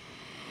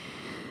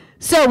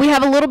 So we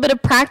have a little bit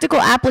of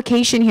practical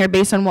application here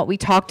based on what we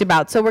talked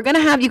about. So we're going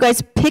to have you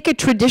guys pick a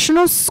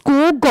traditional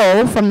school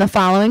goal from the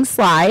following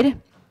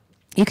slide.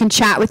 You can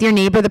chat with your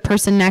neighbor, the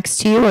person next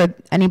to you, or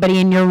anybody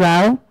in your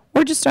row,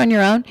 or just on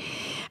your own.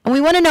 And we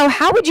want to know,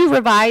 how would you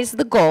revise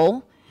the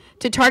goal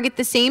to target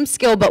the same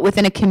skill but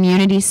within a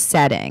community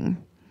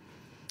setting?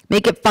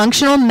 Make it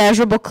functional,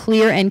 measurable,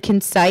 clear, and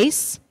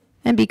concise,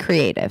 and be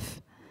creative.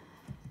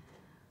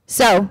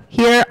 So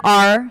here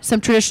are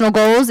some traditional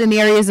goals in the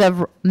areas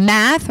of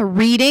math,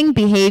 reading,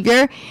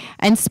 behavior,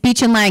 and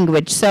speech and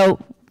language. So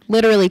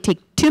literally take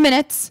 2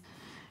 minutes,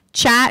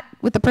 chat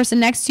with the person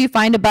next to you,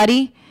 find a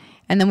buddy,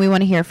 and then we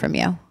want to hear from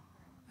you.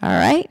 All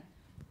right?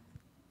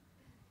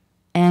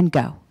 And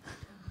go.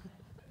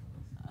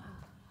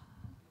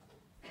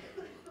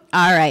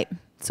 All right.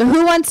 So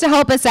who wants to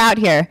help us out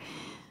here?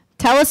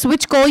 Tell us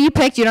which goal you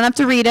picked. You don't have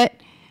to read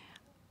it.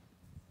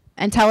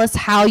 And tell us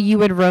how you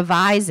would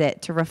revise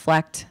it to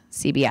reflect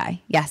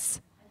CBI.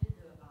 Yes? I did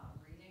the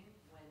reading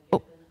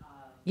when given,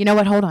 you know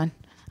what? Hold on.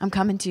 I'm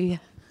coming to you.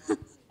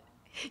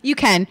 You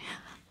can,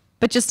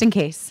 but just in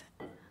case.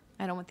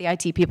 I don't want the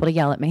IT people to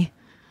yell at me.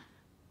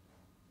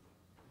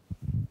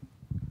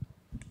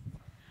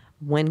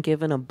 When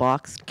given a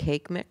boxed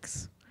cake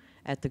mix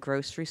at the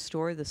grocery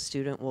store, the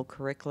student will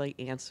correctly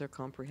answer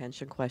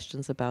comprehension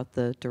questions about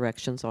the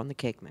directions on the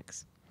cake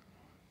mix.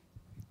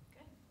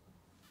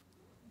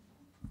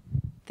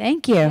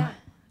 Thank you. Yeah.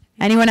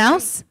 Anyone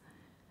else?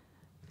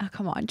 Oh,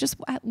 come on. Just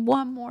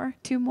one more,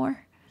 2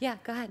 more. Yeah,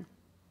 go ahead.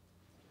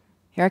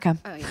 Here I come.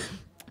 Oh, yeah.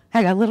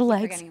 I got little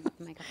legs. Forgetting about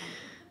the microphone.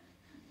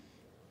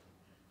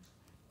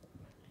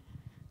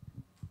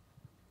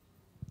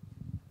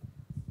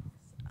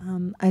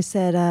 I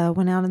said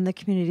when out in the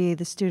community,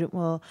 the student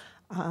will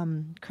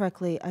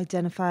correctly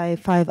identify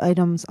 5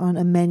 items on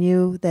a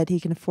menu that he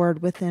can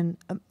afford within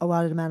a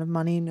allotted amount of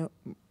money, no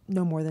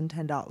more than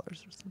 $10 or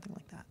something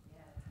like that.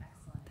 Yeah,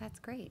 excellent. That's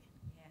great.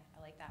 Yeah,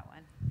 I like that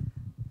one.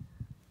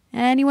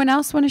 Anyone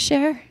else want to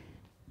share?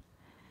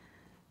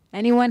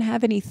 Anyone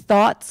have any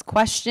thoughts,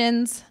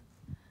 questions?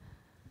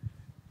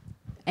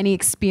 Any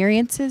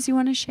experiences you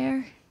want to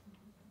share?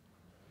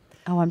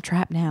 Oh, I'm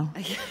trapped now.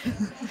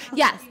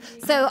 Yes.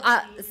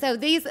 So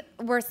these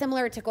were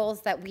similar to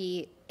goals that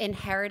we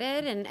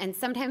inherited, and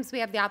sometimes we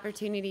have the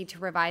opportunity to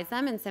revise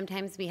them, and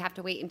sometimes we have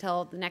to wait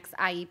until the next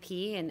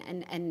IEP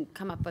and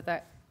come up with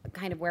a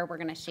kind of where we're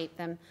going to shape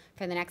them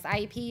for the next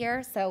IEP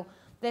year. So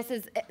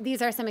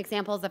these are some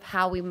examples of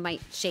how we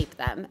might shape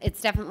them.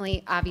 It's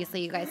definitely,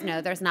 obviously, you guys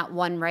know there's not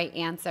one right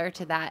answer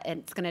to that,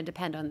 and it's going to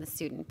depend on the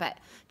student, but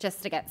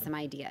just to get some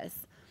ideas.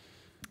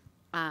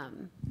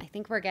 I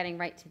think we're getting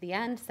right to the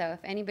end, so if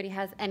anybody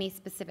has any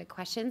specific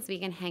questions, we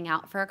can hang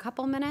out for a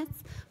couple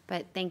minutes.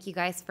 But thank you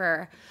guys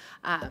for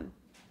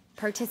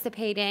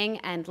participating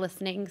and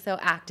listening so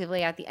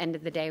actively. At the end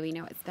of the day, we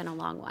know it's been a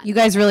long one. You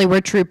guys really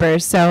were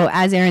troopers. So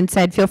as Erin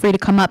said, feel free to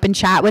come up and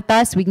chat with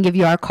us. We can give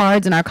you our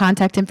cards and our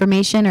contact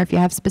information, or if you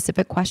have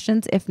specific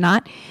questions. If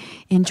not,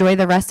 enjoy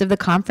the rest of the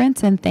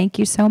conference, and thank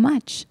you so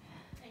much.